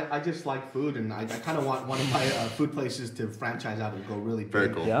 Yeah, I just like food, and I kind of want one of my food places to franchise out and go really big. Very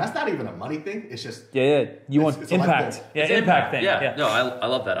cool. Yeah. That's not even a money thing. It's just You want impact. Yeah, impact thing. Yeah. No, I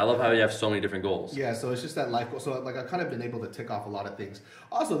love that. I love how you have so many different goals. Yeah, so it's just that life goal. So like I've kind of been able to tick off a lot of things.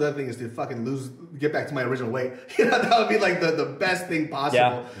 Also, the other thing is to fucking get back to my original weight. That would be like the best thing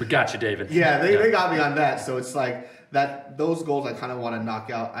possible. We got you, David. Yeah, they got me on that. So it's like that. Those goals I kind of want to knock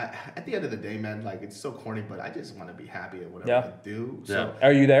out. At the end of the day, man, like it's so corny, but I just want to be happy at whatever I do. So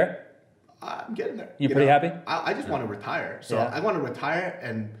Are you there? I'm getting there. You pretty happy? I just want to retire. So I want to retire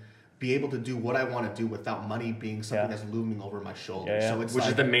and be able to do what I want to do without money being something that's looming over my shoulder. So it's which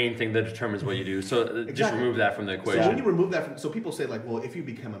is the main thing that determines what you do. So just remove that from the equation. So when you remove that so people say like, well, if you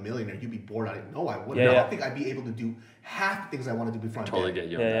become a millionaire, you'd be bored on it. No, I wouldn't. I don't think I'd be able to do half the things I want to do before I'm totally dead. get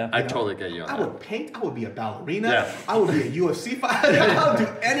you on that. I totally get you on that. I would paint. I would be a ballerina. I would be a UFC fighter. I would do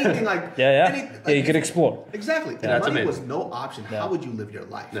anything like you could explore. Exactly. If money was no option, how would you live your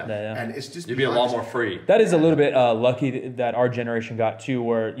life? And it's just you'd be a lot more free. That is a little bit lucky that our generation got to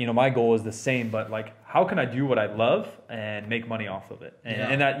where my goal is the same, but like how can I do what I love and make money off of it?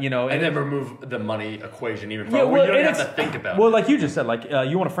 And that and then remove the money equation even further. You don't have to think about it. Well, like you just said, like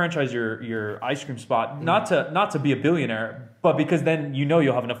you want to franchise your ice cream spot, not to be a billionaire, but because then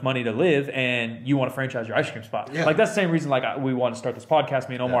you'll have enough money to live, and you want to franchise your ice cream spot. Like that's the same reason like we want to start this podcast.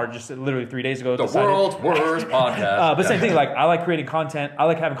 Me and Omar just literally 3 days ago decided, world's worst podcast. But same thing. Like I like creating content. I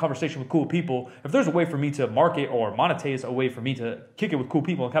like having conversation with cool people. If there's a way for me to market or monetize a way for me to kick it with cool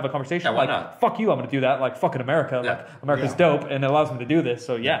people and have a conversation, why not? Fuck you, I'm going to do that. Like fucking America. Like America's dope, and it allows me to do this.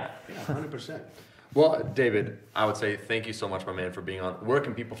 So yeah, 100%. Well, David, I would say thank you so much, my man, for being on. Where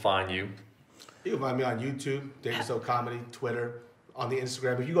can people find you? You can find me on YouTube, David So Comedy, Twitter, on the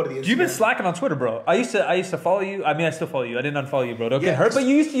Instagram. If you go to the Instagram, you've been slacking on Twitter, bro. I used to follow you. I mean, I still follow you. I didn't unfollow you, bro. Don't get hurt. But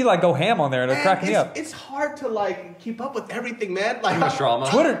you used to like go ham on there, and it cracked me up. It's hard to like keep up with everything, man. Like drama.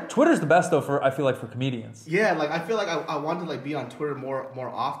 Twitter's the best though I feel like for comedians. Yeah, like I feel like I want to like be on Twitter more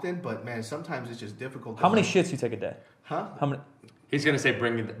often, but man, sometimes it's just difficult. How many shits you take a day? Huh? How many? He's gonna say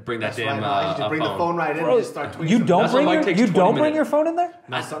bring that damn I just bring the phone right in and just start tweeting. You don't bring your phone in there?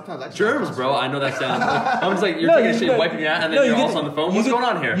 No, sometimes I just germs, bro. I know that sounds. I'm just like you're taking a shit, wiping your ass, and then you're also on the phone. What's going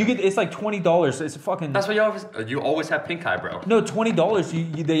on here? It's like $20. It's a fucking. That's what you always have pink eye, bro. No,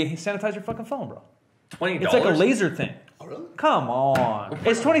 $20. They sanitize your fucking phone, bro. $20. It's like a laser thing. Oh, really? Come on.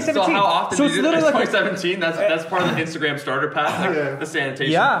 It's 2017. So how often so do you do that? It's 2017. That's part of the Instagram starter pack, like the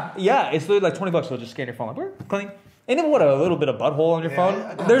sanitation. Yeah. It's literally like $20. So just scan your phone like, we're clean. And then what, a little bit of butthole on your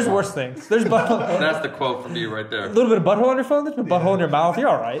phone? There's worse things. There's butthole. That's the quote from you right there. A little bit of butthole on your phone? There's a butthole in your mouth. You're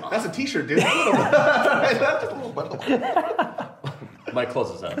all right. That's a t-shirt, dude. That's just a little butthole. Mike,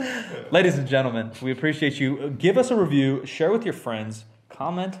 close us out. Ladies and gentlemen, we appreciate you. Give us a review. Share with your friends.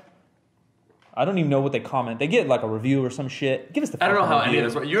 Comment. I don't even know what they comment. They get like a review or some shit. Give us the. I don't know how any of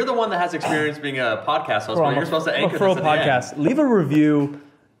this works. You're the one that has experience being a podcast host, but you're supposed to anchor this at podcast. Leave a review.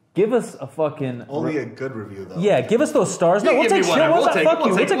 Give us a fucking... Only a good review, though. Yeah, give us those stars. No, we'll take shit.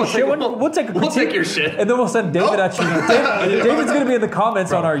 We'll take your shit. And then we'll send David at you. David's going to be in the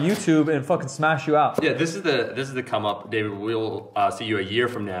comments on our YouTube and fucking smash you out. Yeah, this is the come up. David, we'll see you a year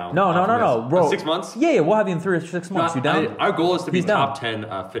from now. No, bro. 6 months? Yeah, we'll have you in 3 or 6 months. You down? Our goal is to be top 10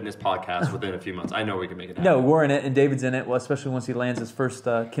 fitness podcasts within a few months. I know we can make it happen. No, we're in it, and David's in it, well, especially once he lands his first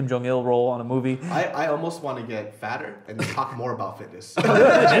Kim Jong-il role on a movie. I almost want to get fatter and talk more about fitness.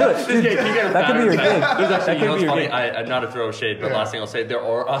 Do it. That could be your gig. There's actually, what's funny? Not to throw shade, but last thing I'll say, there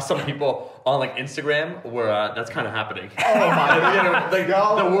are some people on like Instagram where that's kind of happening. Oh my!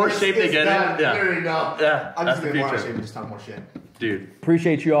 The worse shape they get in. Yeah. Yeah. I'm just the gonna more future. shape and just talk more shit. Dude.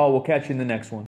 Appreciate you all. We'll catch you in the next one.